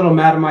 I am a little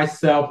mad at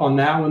myself on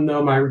that one,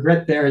 though. My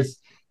regret there is,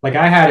 like,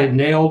 I had it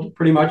nailed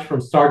pretty much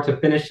from start to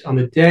finish on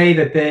the day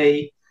that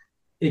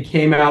it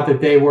came out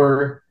that they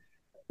were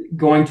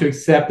going to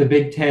accept the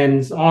Big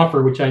Ten's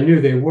offer, which I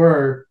knew they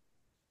were.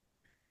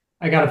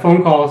 I got a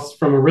phone call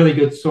from a really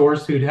good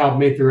source who'd helped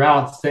me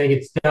throughout saying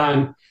it's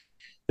done.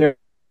 They're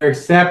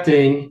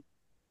accepting.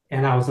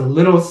 And I was a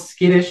little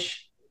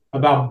skittish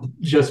about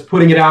just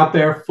putting it out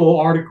there, full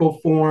article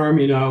form,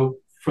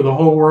 for the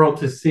whole world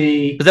to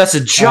see. But that's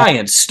a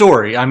giant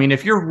story. I mean,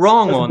 if you're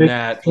wrong on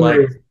that,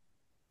 story.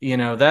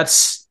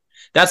 That's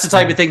the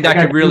type of thing that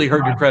could really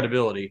hurt your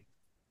credibility.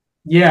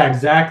 Yeah,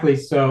 exactly.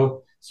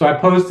 So I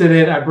posted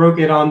it. I broke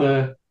it on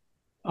the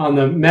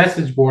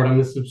message board, on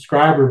the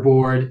subscriber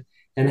board,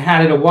 and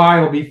had it a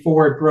while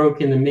before it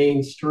broke in the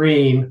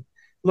mainstream.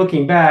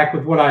 Looking back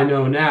with what I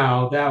know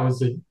now, that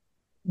was a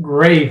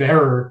grave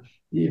error.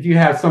 If you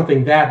have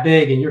something that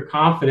big and you're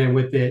confident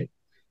with it,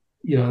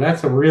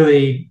 that's a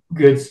really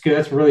good skill.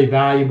 That's really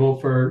valuable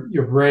for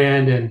your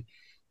brand and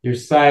your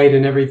site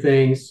and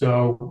everything.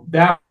 So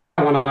that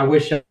one, I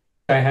wish I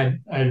had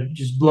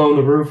just blown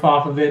the roof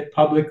off of it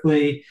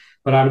publicly,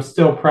 but I'm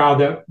still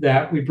proud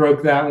that we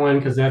broke that one,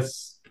 because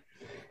that's,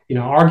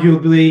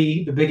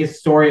 arguably the biggest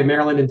story in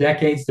Maryland in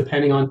decades,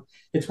 depending on,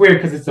 it's weird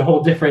because it's a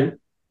whole different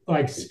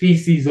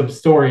species of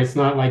story. It's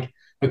not like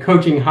a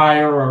coaching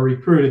hire or a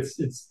recruit.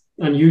 It's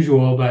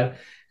unusual.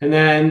 And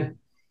then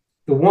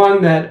the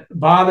one that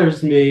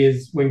bothers me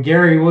is when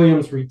Gary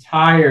Williams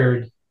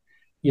retired,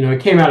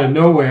 it came out of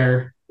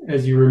nowhere,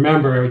 as you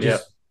remember. It was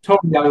just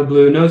totally out of the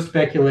blue, no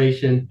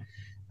speculation.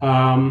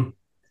 I'd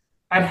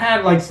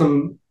had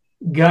some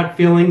gut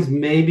feelings.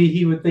 Maybe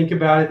he would think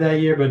about it that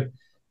year, but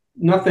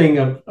nothing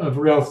of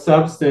real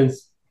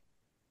substance.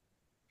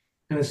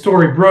 And the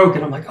story broke,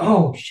 and I'm like,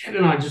 oh, shit.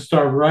 And I just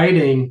start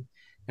writing.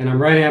 And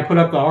I'm writing, I put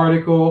up the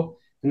article,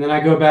 and then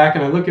I go back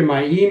and I look at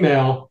my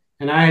email,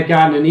 and I had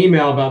gotten an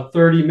email about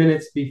 30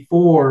 minutes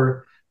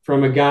before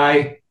from a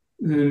guy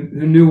who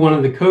knew one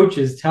of the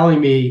coaches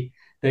telling me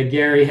that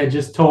Gary had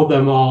just told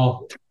them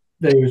all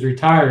that he was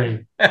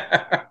retiring.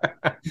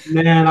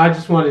 Man, I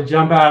just want to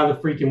jump out of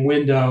the freaking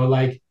window.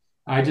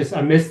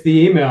 I missed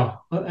the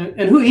email.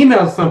 And who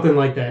emails something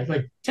like that?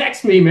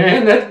 Text me,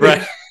 man. That's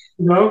right.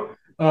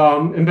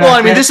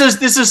 This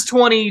is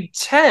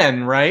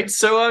 2010, right?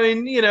 So,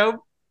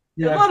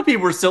 a lot of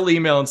people were still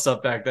emailing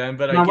stuff back then,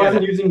 but I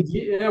wasn't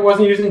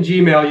using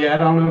Gmail yet.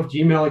 I don't know if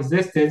Gmail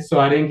existed, so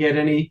I didn't get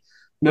any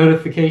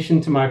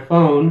notification to my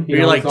phone.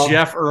 You're like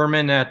Jeff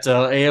Ehrman at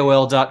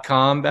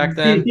AOL.com back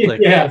then?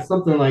 Yeah,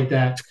 something like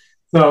that.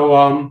 So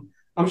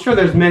I'm sure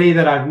there's many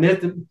that I've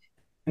missed.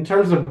 In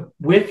terms of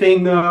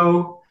whiffing,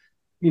 though,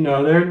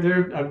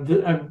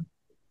 I've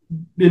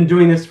been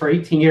doing this for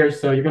 18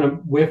 years, so you're going to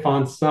whiff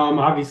on some.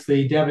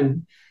 Obviously,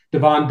 Devon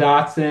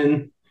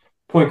Dotson,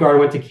 point guard,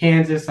 went to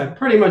Kansas. I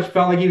pretty much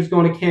felt like he was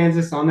going to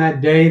Kansas on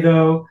that day,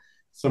 though.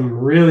 Some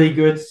really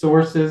good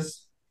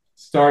sources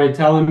started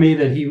telling me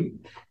that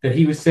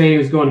he was saying he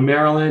was going to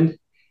Maryland.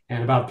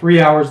 And about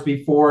 3 hours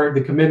before the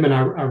commitment,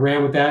 I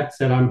ran with that,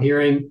 said I'm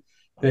hearing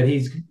that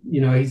he's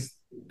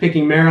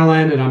picking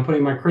Maryland, and I'm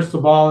putting my crystal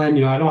ball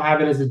in. I don't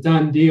have it as a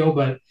done deal,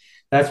 but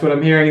that's what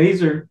I'm hearing.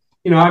 These are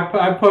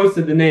I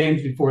posted the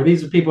names before.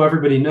 These are people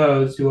everybody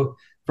knows who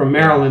from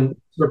Maryland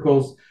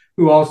circles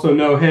who also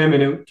know him.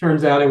 And it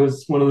turns out it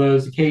was one of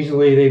those.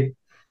 Occasionally they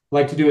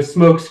like to do a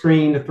smoke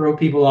screen to throw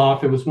people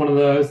off. It was one of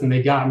those, and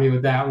they got me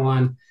with that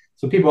one.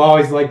 So people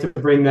always like to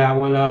bring that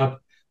one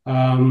up.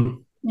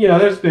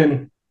 There's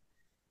been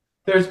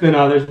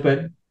others,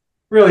 but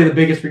really the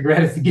biggest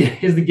regret is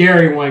the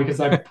Gary one, because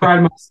I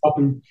pride myself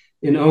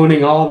in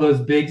owning all those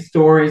big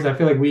stories. I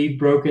feel like we've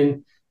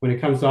broken when it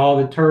comes to all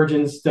the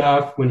Turgeon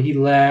stuff when he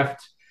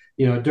left,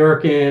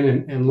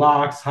 Durkin and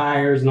Locke's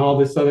hires and all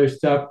this other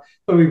stuff.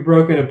 But we've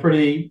broken a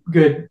pretty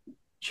good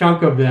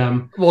chunk of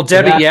them. Well,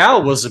 Debbie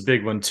Yao was a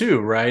big one too,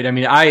 right? I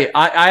mean,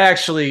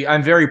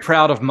 I'm very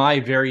proud of my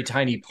very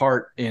tiny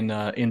part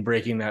in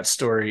breaking that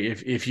story.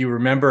 If you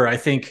remember, I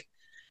think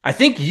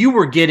you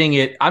were getting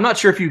it. I'm not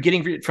sure if you were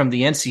getting it from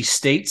the NC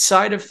State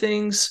side of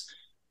things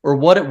or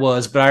what it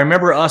was, but I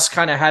remember us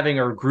kind of having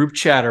our group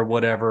chat or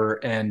whatever,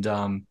 and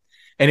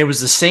it was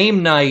the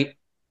same night.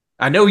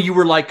 I know you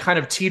were like kind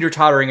of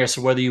teeter-tottering as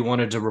to whether you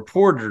wanted to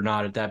report it or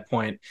not at that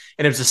point.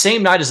 And it was the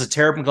same night as the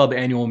Terrapin Club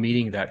annual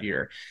meeting that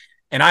year.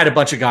 And I had a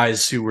bunch of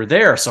guys who were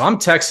there. So I'm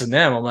texting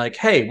them. I'm like,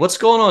 hey, what's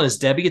going on? Is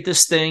Debbie at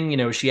this thing?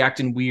 Is she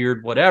acting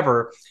weird,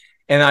 whatever?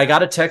 And I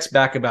got a text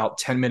back about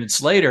 10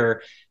 minutes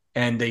later,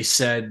 and they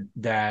said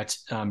that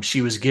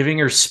she was giving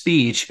her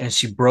speech and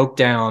she broke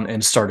down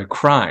and started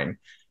crying.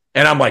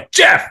 And I'm like,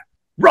 Jeff,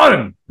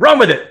 run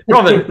with it.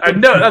 I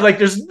know. I'm like,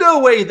 there's no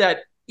way that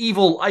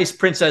evil ice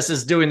princess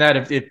is doing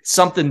that if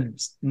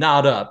something's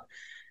not up.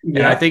 Yeah.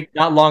 And I think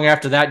not long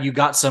after that, you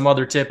got some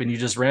other tip and you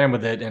just ran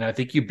with it. And I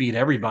think you beat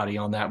everybody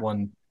on that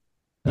one.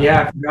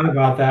 Yeah, I forgot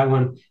about that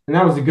one. And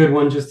that was a good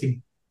one just to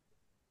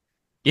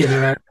get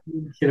her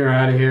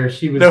out of here.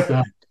 She was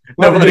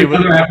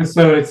another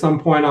episode at some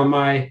point on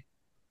my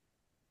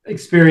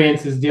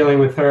experiences dealing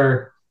with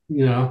her.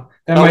 We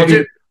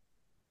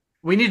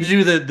need to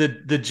do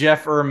the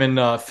Jeff Erman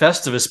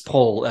Festivus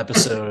poll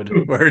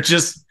episode where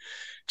just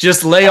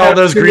lay all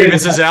those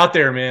grievances out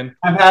there, man.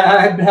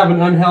 I have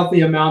an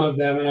unhealthy amount of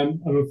them,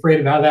 and I'm afraid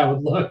of how that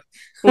would look.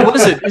 Well, what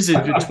is it? Is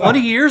it 20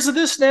 years of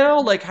this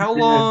now? Like how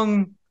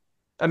long?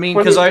 I mean,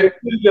 because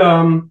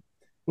when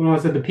I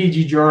was at the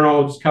PG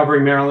Journal, just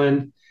covering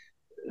Maryland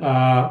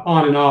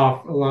on and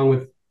off, along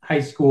with high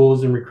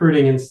schools and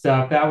recruiting and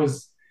stuff. That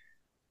was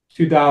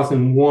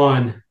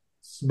 2001,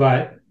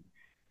 but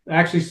I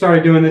actually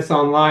started doing this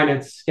online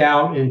at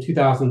Scout in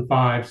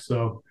 2005.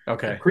 So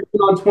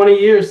creeping on 20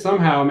 years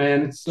somehow,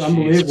 man. It's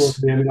unbelievable,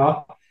 man.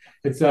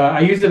 I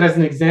use it as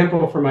an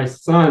example for my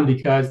son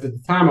because at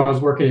the time I was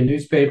working in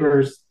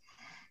newspapers,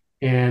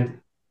 and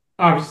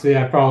obviously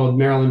I followed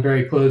Maryland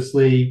very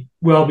closely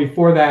well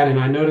before that, and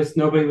I noticed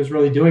nobody was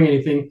really doing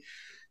anything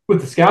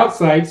with the Scout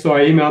site. So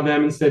I emailed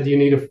them and said, do you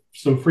need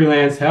some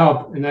freelance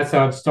help? And that's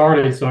how it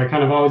started. So I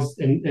kind of always,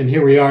 and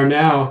here we are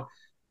now.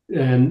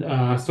 And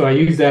so I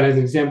use that as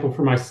an example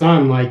for my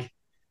son. Like,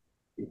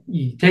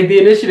 you take the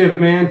initiative,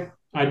 man.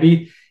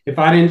 If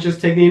I didn't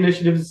just take the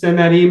initiative to send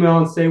that email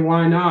and say,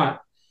 why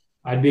not?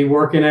 I'd be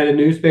working at a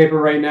newspaper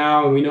right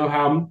now. And we know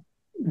how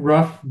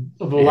rough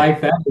of a life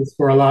that is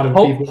for a lot of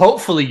people.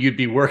 Hopefully you'd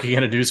be working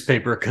at a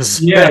newspaper, because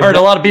there aren't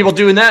a lot of people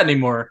doing that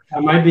anymore. I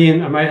might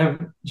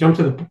have jumped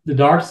to the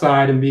dark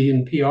side and be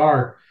in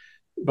PR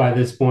by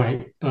this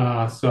point.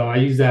 So I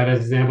use that as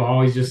an example. I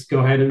always just go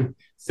ahead and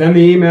send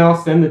the email,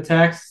 send the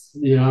text.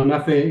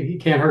 Nothing,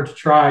 it can't hurt to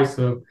try.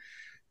 So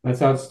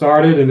that's how it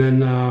started.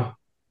 And then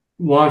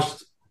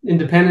launched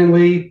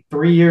independently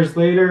 3 years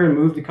later and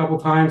moved a couple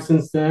times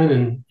since then.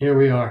 And here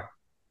we are.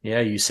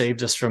 Yeah, you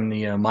saved us from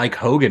the Mike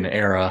Hogan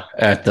era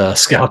at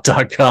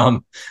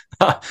scout.com.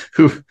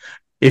 Who,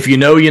 if you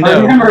know, you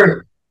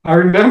know. I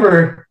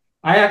remember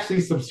I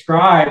actually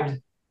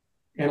subscribed,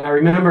 and I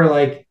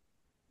remember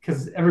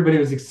because everybody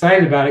was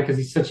excited about it because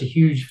he's such a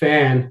huge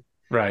fan.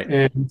 Right.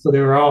 And so they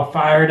were all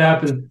fired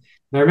up. And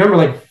I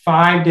remember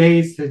 5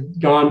 days had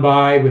gone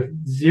by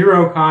with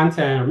zero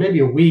content, or maybe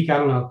a week, I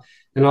don't know.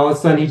 And all of a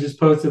sudden he just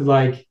posted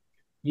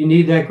you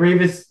need that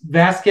Gravis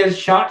Vasquez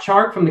shot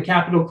chart from the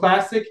Capitol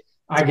Classic?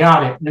 I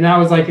got it. And that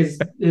was his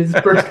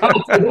first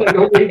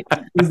content.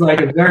 He's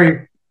a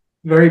very,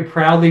 very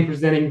proudly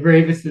presenting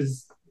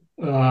Gravis's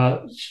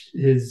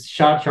his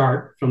shot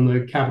chart from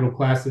the Capitol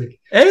Classic.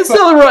 Hey, nothing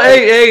wrong.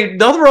 Hey,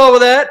 nothing wrong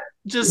with that.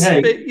 Just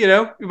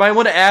you might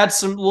want to add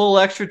some little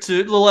extra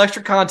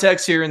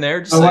context here and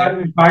there.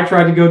 If I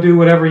tried to go do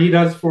whatever he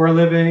does for a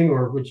living,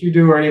 or what you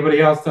do or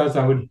anybody else does,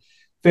 I would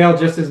fail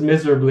just as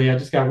miserably. I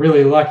just got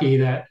really lucky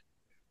that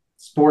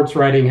sports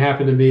writing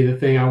happened to be the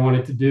thing I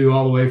wanted to do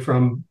all the way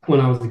from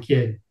when I was a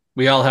kid.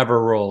 We all have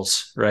our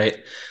roles, right?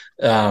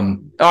 All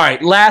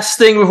right, last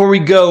thing before we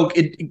go,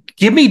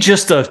 give me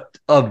just a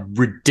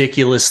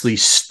ridiculously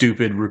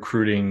stupid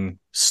recruiting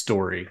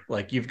story.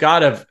 You've got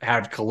to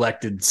have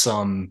collected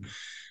some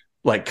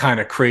kind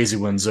of crazy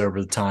ones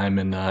over the time,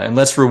 and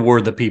let's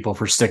reward the people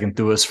for sticking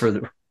through us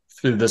through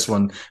this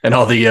one and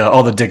all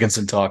the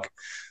Dickinson talk.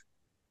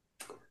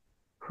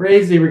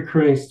 Crazy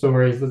recruiting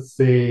stories. Let's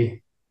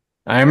see.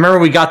 I remember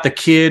we got the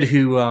kid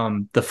who,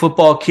 the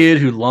football kid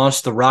who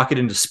launched the rocket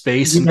into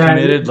space and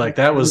committed. Like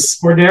that was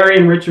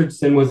Cordarian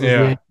Richardson was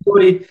his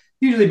name.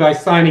 Usually by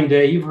signing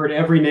day, you've heard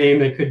every name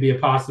that could be a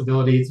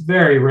possibility. It's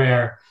very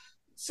rare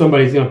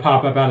somebody's going to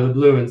pop up out of the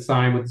blue and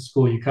sign with the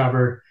school you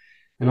cover.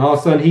 And all of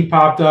a sudden he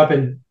popped up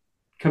and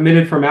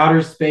committed from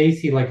outer space.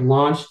 He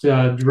launched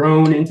a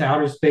drone into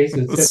outer space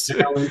and sent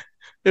Maryland.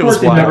 Of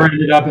course, he never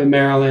ended up in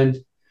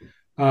Maryland.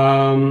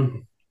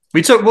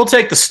 We'll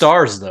take the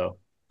stars though.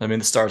 I mean,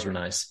 the stars were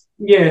nice.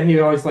 Yeah, he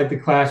always liked the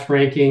class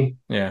ranking.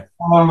 Yeah.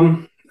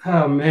 Oh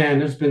man,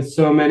 there's been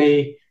so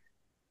many.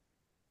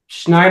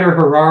 Schneider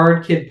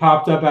Herard kid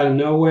popped up out of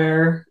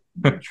nowhere.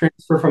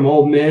 Transfer from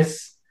Ole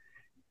Miss.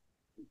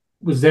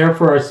 Was there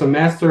for a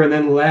semester and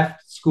then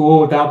left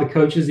school without the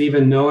coaches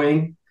even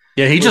knowing.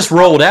 Yeah, he just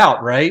rolled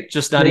out, right?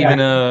 Just not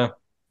even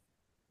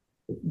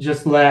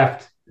just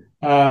left.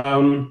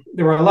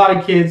 There were a lot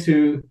of kids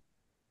who,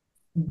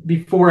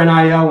 before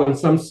NIL, when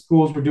some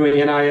schools were doing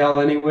NIL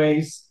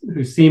anyways,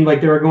 who seemed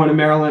like they were going to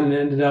Maryland and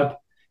ended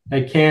up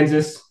at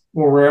Kansas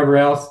or wherever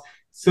else.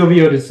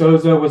 Silvio De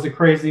Souza was a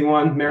crazy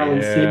one.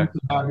 Maryland seemed to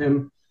have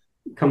him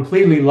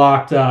completely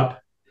locked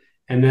up.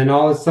 And then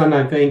all of a sudden,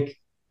 I think,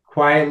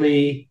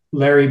 quietly,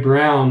 Larry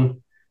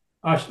Brown,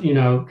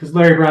 because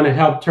Larry Brown had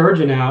helped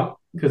Turgeon out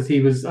because he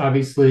was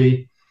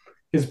obviously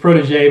his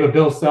protege, but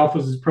Bill Self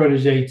was his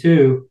protege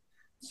too.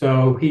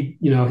 So he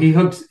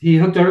hooked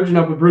Turgeon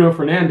up with Bruno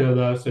Fernando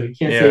though, so you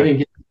can't say he didn't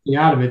get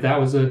anything out of it. That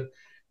was a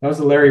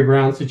Larry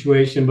Brown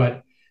situation,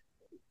 but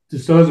De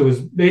Souza was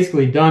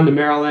basically done to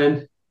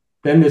Maryland.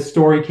 Then this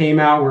story came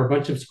out where a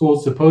bunch of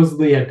schools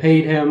supposedly had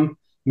paid him.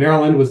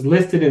 Maryland was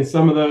listed in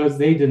some of those.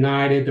 They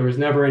denied it. There was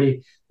never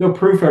no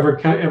proof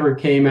ever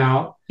came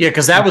out. Yeah,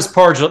 because that was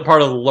part of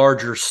the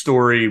larger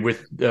story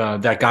with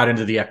that got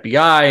into the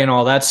FBI and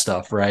all that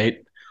stuff,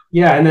 right?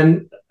 Yeah, and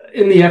then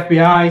in the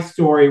FBI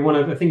story,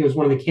 I think it was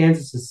one of the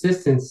Kansas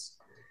assistants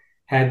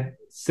had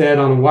said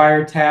on a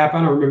wiretap, I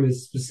don't remember the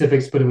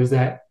specifics, but it was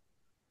that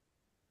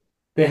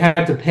they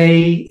had to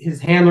pay his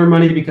handler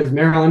money because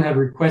Maryland had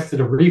requested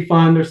a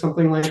refund or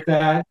something like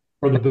that,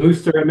 or the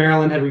booster at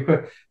Maryland had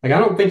requested. I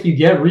don't think you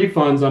get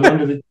refunds on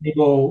under the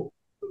table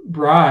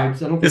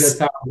bribes. I don't think that's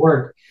how it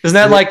works. Isn't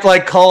that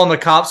like calling the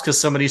cops because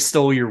somebody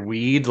stole your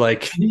weed?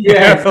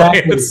 Yeah,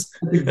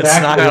 exactly.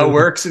 That's not how it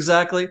works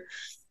exactly.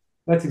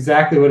 That's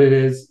exactly what it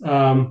is.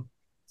 So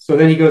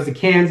then he goes to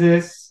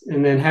Kansas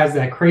and then has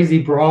that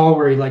crazy brawl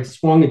where he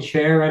swung a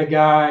chair at a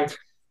guy.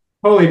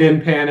 Totally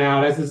didn't pan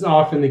out, as is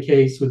often the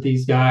case with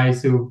these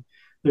guys who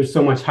there's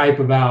so much hype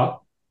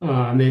about.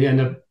 And they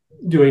end up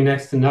doing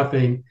next to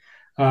nothing.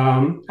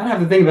 I'd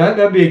have to think about it.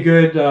 That'd be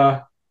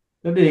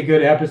a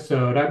good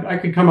episode. I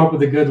could come up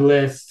with a good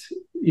list,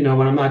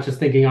 when I'm not just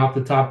thinking off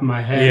the top of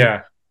my head.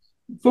 Yeah.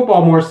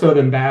 Football more so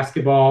than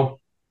basketball.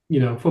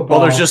 Football.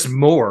 Well, there's just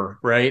more,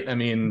 right? I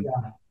mean,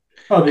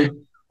 the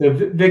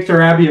Victor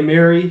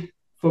Abiamiri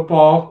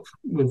football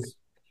was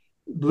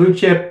blue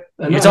chip.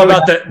 You talk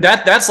about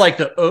that's like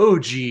the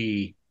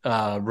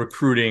OG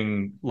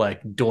recruiting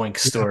doink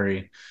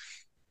story.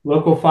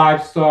 Local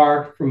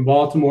 5-star from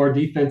Baltimore,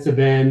 defensive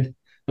end.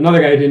 Another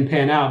guy who didn't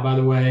pan out, by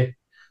the way.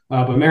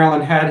 But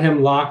Maryland had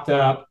him locked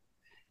up.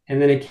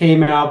 And then it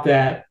came out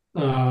that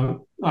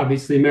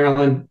obviously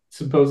Maryland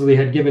supposedly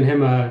had given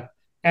him a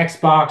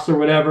Xbox or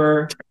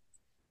whatever.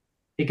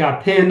 It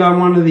got pinned on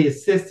one of the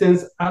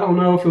assistants. I don't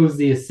know if it was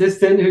the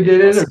assistant who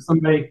did it or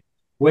somebody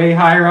way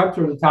higher up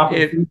to the top of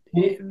the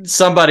team.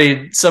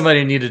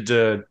 Somebody needed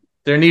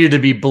to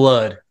be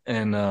blood,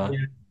 and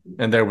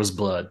there was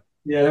blood.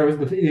 Yeah, there was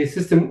the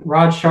assistant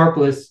Rod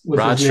Sharpless.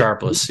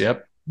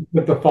 Yep.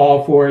 With the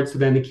fall for it, so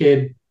then the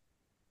kid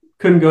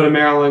couldn't go to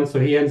Maryland,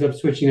 so he ends up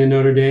switching to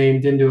Notre Dame.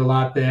 Didn't do a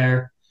lot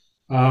there.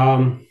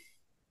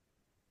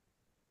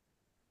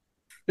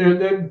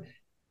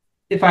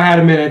 If I had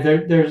a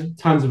minute, there's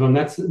tons of them.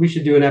 We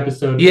should do an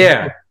episode.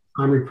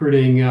 On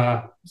recruiting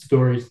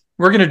stories.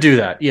 We're going to do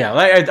that. Yeah.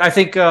 I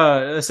think,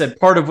 as I said,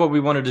 part of what we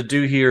wanted to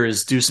do here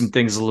is do some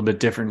things a little bit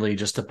differently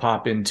just to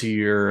pop into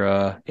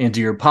your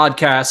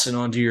podcasts and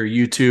onto your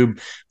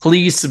YouTube.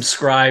 Please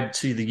subscribe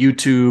to the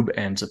YouTube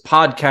and to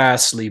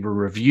podcasts, leave a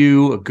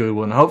review, a good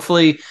one,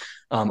 hopefully.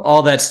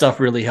 All that stuff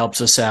really helps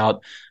us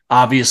out.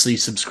 Obviously,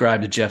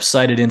 subscribe to Jeff's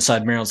site at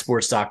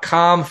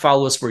InsideMarylandSports.com.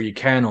 Follow us where you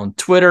can on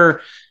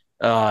Twitter,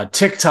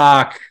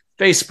 TikTok,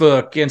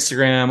 Facebook,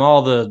 Instagram,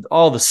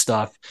 all the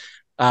stuff.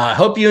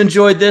 Hope you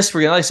enjoyed this.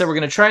 Like I said, we're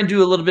going to try and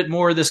do a little bit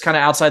more of this kind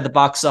of outside the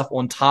box stuff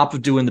on top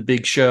of doing the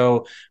big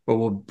show, where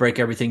we'll break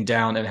everything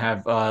down and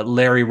have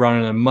Larry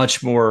running a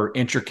much more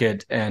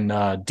intricate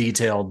and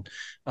detailed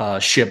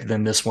ship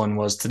than this one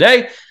was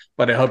today.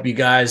 But I hope you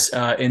guys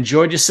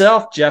enjoyed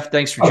yourself. Jeff,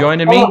 thanks for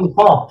joining me.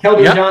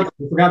 Kelvin Johnson,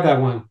 I forgot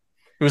that one.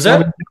 Who was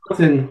that?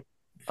 Johnson.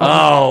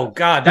 Oh,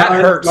 God, that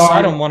hurts.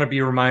 I don't want to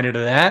be reminded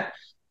of that.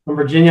 From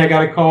Virginia, I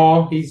got a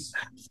call. He's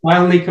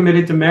finally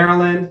committed to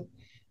Maryland.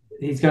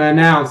 He's going to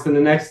announce, and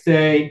the next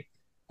day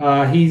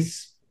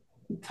he's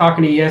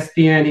talking to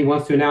ESPN. He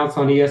wants to announce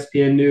on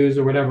ESPN News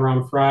or whatever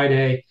on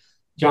Friday.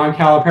 John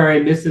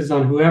Calipari misses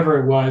on whoever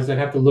it was. I'd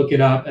have to look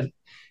it up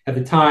at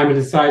the time, and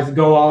decides to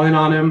go all in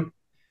on him.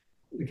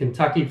 The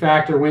Kentucky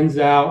factor wins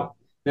out.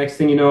 Next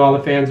thing you know, all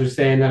the fans are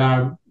saying that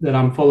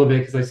I'm full of it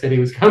because I said he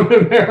was coming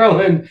to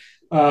Maryland.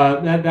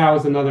 That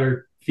was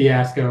another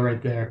fiasco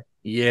right there.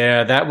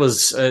 Yeah, that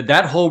was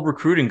that whole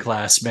recruiting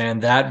class, man.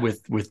 That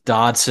with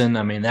Dodson,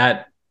 I mean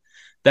that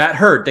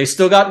hurt. They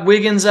still got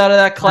Wiggins out of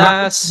that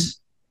class.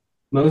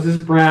 Moses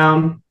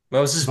Brown.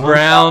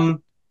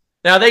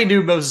 Now they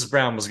knew Moses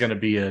Brown was going to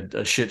be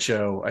a shit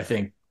show, I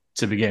think,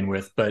 to begin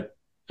with. But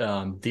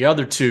the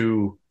other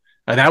two,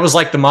 that was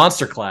like the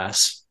monster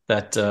class.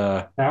 That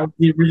was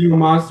the original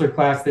monster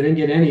class. They didn't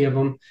get any of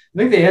them. I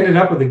think they ended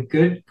up with a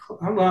good.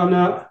 Well,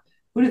 no.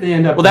 Who did they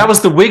end up? Well, that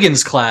was the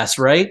Wiggins class,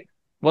 right?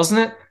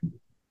 Wasn't it?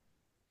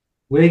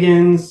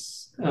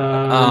 Wiggins.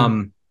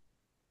 Not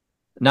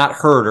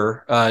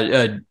Herder.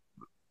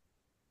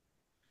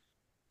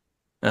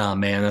 Oh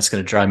man, that's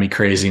gonna drive me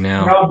crazy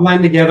now. They all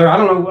blend together. I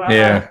don't know.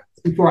 Yeah.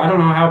 I don't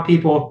know how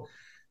people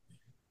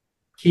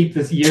keep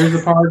this years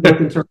apart, both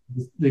in terms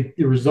of the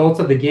results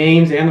of the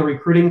games and the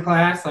recruiting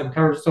class. I've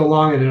covered so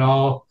long that it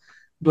all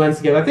blends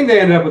together. I think they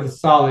ended up with a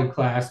solid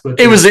class, but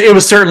it was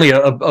certainly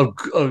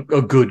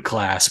a good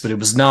class, but it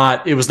was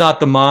not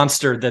the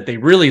monster that they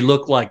really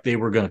looked like they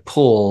were going to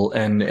pull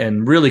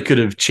and really could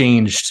have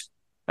changed,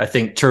 I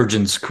think,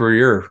 Turgeon's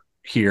career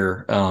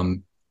here.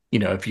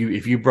 If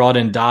you brought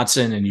in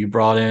Dotson and you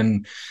brought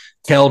in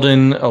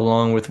Keldon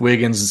along with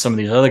Wiggins and some of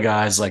these other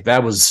guys, like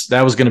that was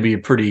going to be a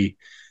pretty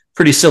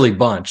silly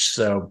bunch.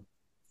 So,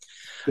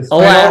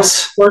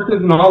 alas, all the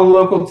and all the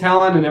local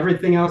talent and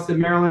everything else in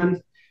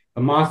Maryland,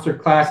 a monster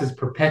class is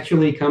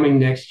perpetually coming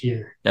next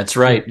year. That's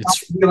right.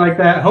 It's be like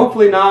that.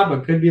 Hopefully not,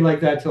 but could be like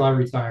that till I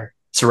retire.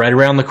 It's right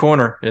around the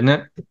corner, isn't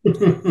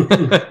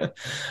it?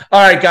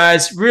 All right,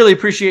 guys. Really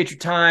appreciate your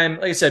time.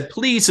 Like I said,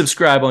 please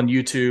subscribe on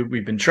YouTube.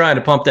 We've been trying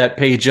to pump that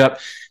page up.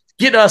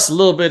 Get us a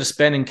little bit of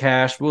spending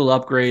cash. We'll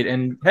upgrade.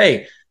 And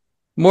hey,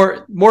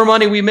 more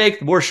money we make,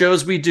 the more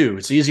shows we do.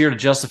 It's easier to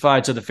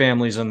justify to the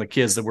families and the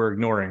kids that we're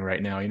ignoring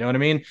right now. You know what I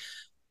mean?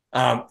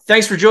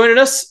 Thanks for joining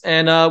us,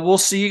 and we'll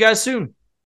see you guys soon.